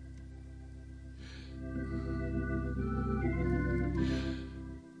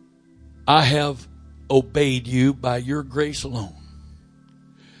 I have obeyed You by Your grace alone.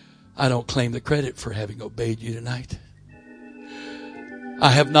 I don't claim the credit for having obeyed You tonight. I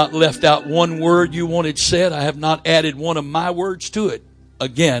have not left out one word You wanted said. I have not added one of my words to it.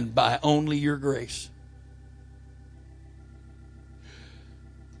 Again, by only Your grace.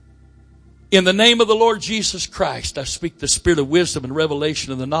 In the name of the Lord Jesus Christ, I speak the spirit of wisdom and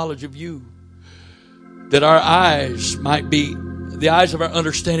revelation and the knowledge of You, that our eyes might be, the eyes of our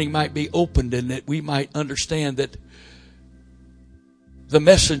understanding might be opened, and that we might understand that the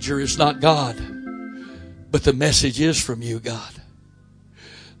messenger is not God, but the message is from You, God.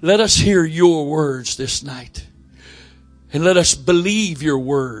 Let us hear Your words this night, and let us believe Your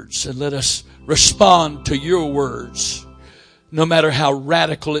words, and let us respond to Your words. No matter how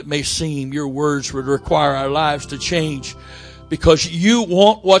radical it may seem, Your words would require our lives to change, because You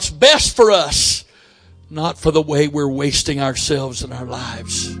want what's best for us, not for the way we're wasting ourselves and our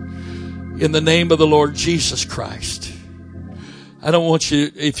lives. In the name of the Lord Jesus Christ. I don't want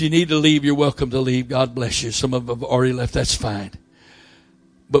you, if you need to leave, you're welcome to leave. God bless you. Some of them have already left. That's fine.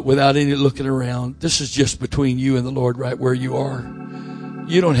 But without any looking around, this is just between you and the Lord right where you are.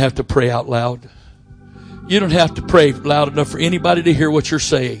 You don't have to pray out loud. You don't have to pray loud enough for anybody to hear what you're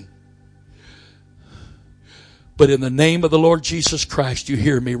saying. But in the name of the Lord Jesus Christ, you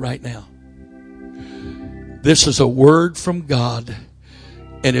hear me right now. This is a word from God,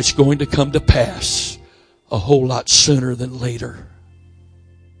 and it's going to come to pass a whole lot sooner than later.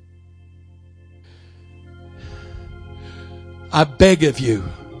 I beg of you,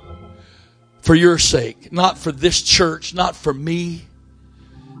 for Your sake, not for this church, not for me.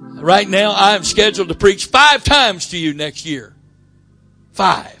 Right now, I am scheduled to preach 5 times to you next year.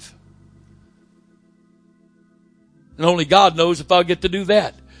 5. And only God knows if I'll get to do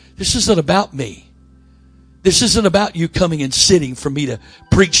that. This isn't about me. This isn't about you coming and sitting for me to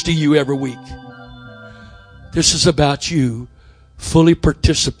preach to you every week. This is about you fully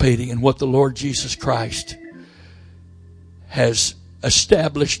participating in what the Lord Jesus Christ has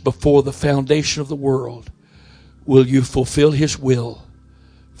established before the foundation of the world. Will you fulfill His will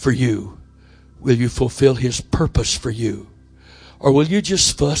for you? Will you fulfill His purpose for you? Or will you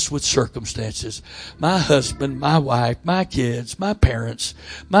just fuss with circumstances? My husband, my wife, my kids, my parents,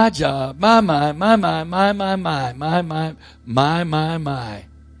 my job, my.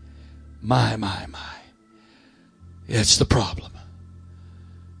 It's the problem.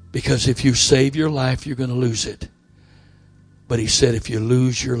 Because if you save your life, you're going to lose it. But He said if you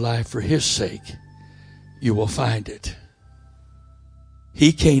lose your life for His sake, you will find it.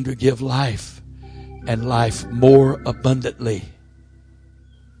 He came to give life, and life more abundantly.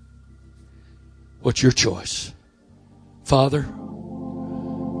 What's your choice? Father?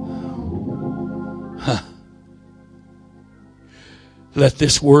 Let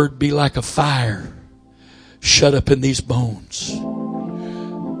this word be like a fire shut up in these bones.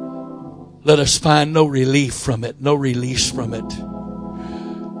 Let us find no relief from it, no release from it.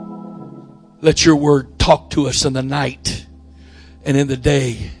 Let Your word talk to us in the night and in the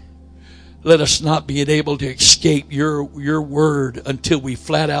day. Let us not be able to escape your word until we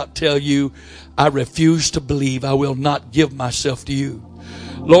flat out tell You, I refuse to believe. I will not give myself to You.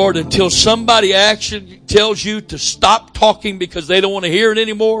 Lord, until somebody actually tells you to stop talking because they don't want to hear it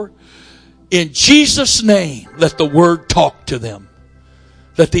anymore, in Jesus' name, let the word talk to them.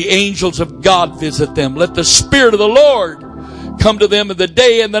 Let the angels of God visit them. Let the Spirit of the Lord come to them in the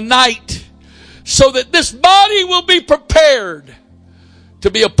day and the night so that this body will be prepared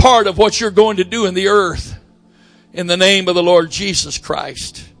to be a part of what you're going to do in the earth. In the name of the Lord Jesus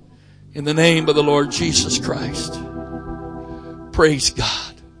Christ. In the name of the Lord Jesus Christ. Praise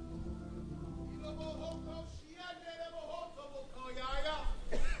God.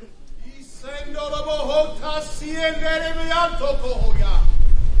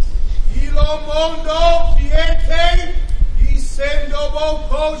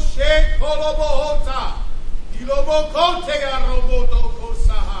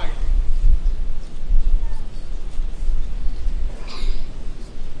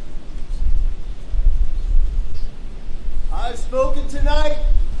 I've spoken tonight,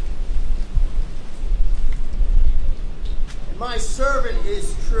 and my servant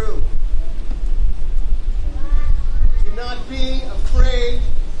is true. Do not be afraid,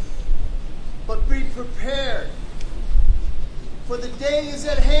 but be prepared, for the day is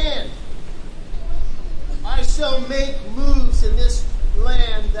at hand. I shall make moves in this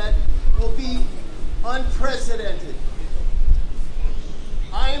land that will be unprecedented.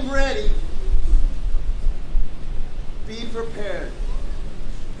 I am ready. Be prepared.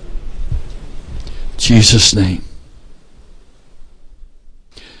 In Jesus' name.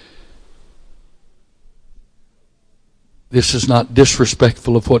 This is not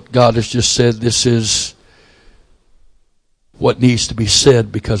disrespectful of what God has just said. This is what needs to be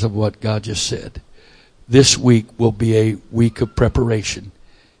said because of what God just said. This week will be a week of preparation.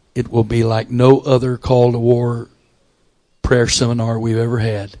 It will be like no other call to war prayer seminar we've ever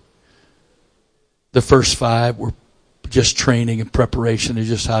had. The first 5 were just training and preparation and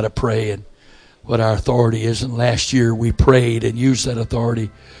just how to pray and what our authority is. And last year we prayed and used that authority.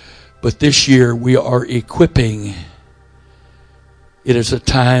 But this year we are equipping. It is a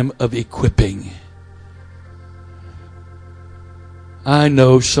time of equipping. I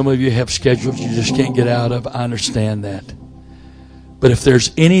know some of you have schedules you just can't get out of. I understand that. But if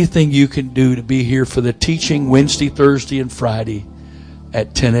there's anything you can do to be here for the teaching Wednesday, Thursday, and Friday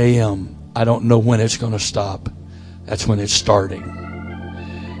at 10 a.m., I don't know when it's going to stop. That's when it's starting.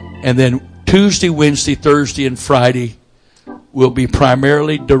 And then Tuesday, Wednesday, Thursday, and Friday will be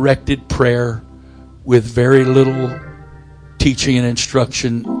primarily directed prayer with very little teaching and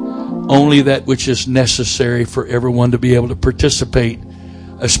instruction, only that which is necessary for everyone to be able to participate,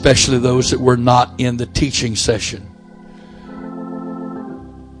 especially those that were not in the teaching session.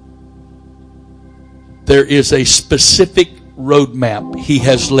 There is a specific roadmap He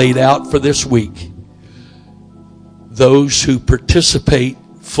has laid out for this week. Those who participate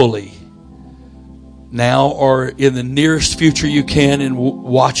fully now or in the nearest future you can in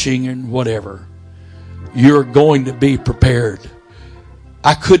watching and whatever, you're going to be prepared.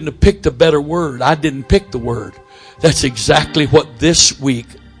 I couldn't have picked a better word. I didn't pick the word. That's exactly what this week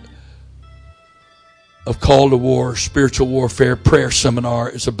of Call to War, Spiritual Warfare Prayer Seminar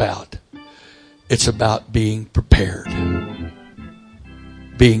is about. It's about being prepared.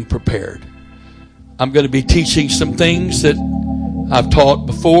 Being prepared. I'm going to be teaching some things that I've taught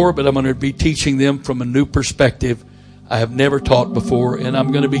before, but I'm going to be teaching them from a new perspective I have never taught before. And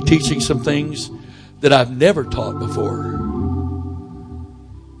I'm going to be teaching some things that I've never taught before.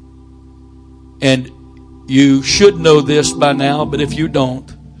 And you should know this by now, but if you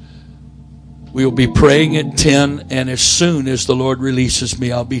don't, we will be praying at 10, and as soon as the Lord releases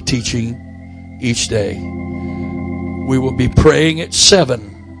me, I'll be teaching each day. We will be praying at 7.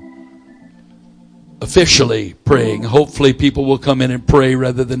 Officially praying. Hopefully people will come in and pray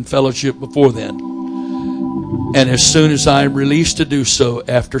rather than fellowship before then. And as soon as I am released to do so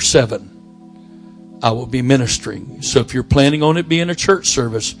after 7, I will be ministering. So if you're planning on it being a church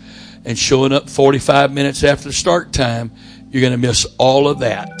service and showing up 45 minutes after the start time, you're going to miss all of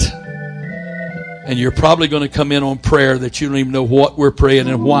that. And you're probably going to come in on prayer that you don't even know what we're praying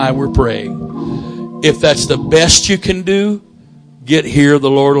and why we're praying. If that's the best you can do, get here. The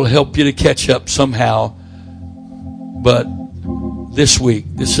Lord will help you to catch up somehow. But this week,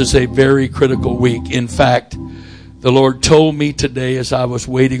 this is a very critical week. In fact, the Lord told me today as I was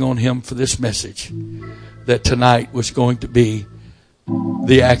waiting on Him for this message that tonight was going to be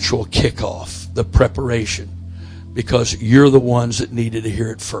the actual kickoff, the preparation, because you're the ones that needed to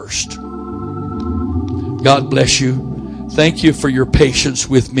hear it first. God bless you. Thank you for your patience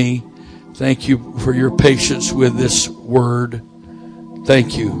with me. Thank you for your patience with this word.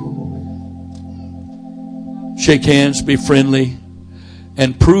 Thank you. Shake hands, be friendly,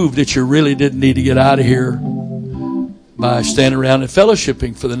 and prove that you really didn't need to get out of here by standing around and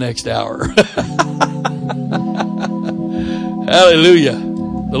fellowshipping for the next hour. Hallelujah.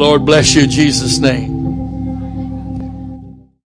 The Lord bless you in Jesus' name.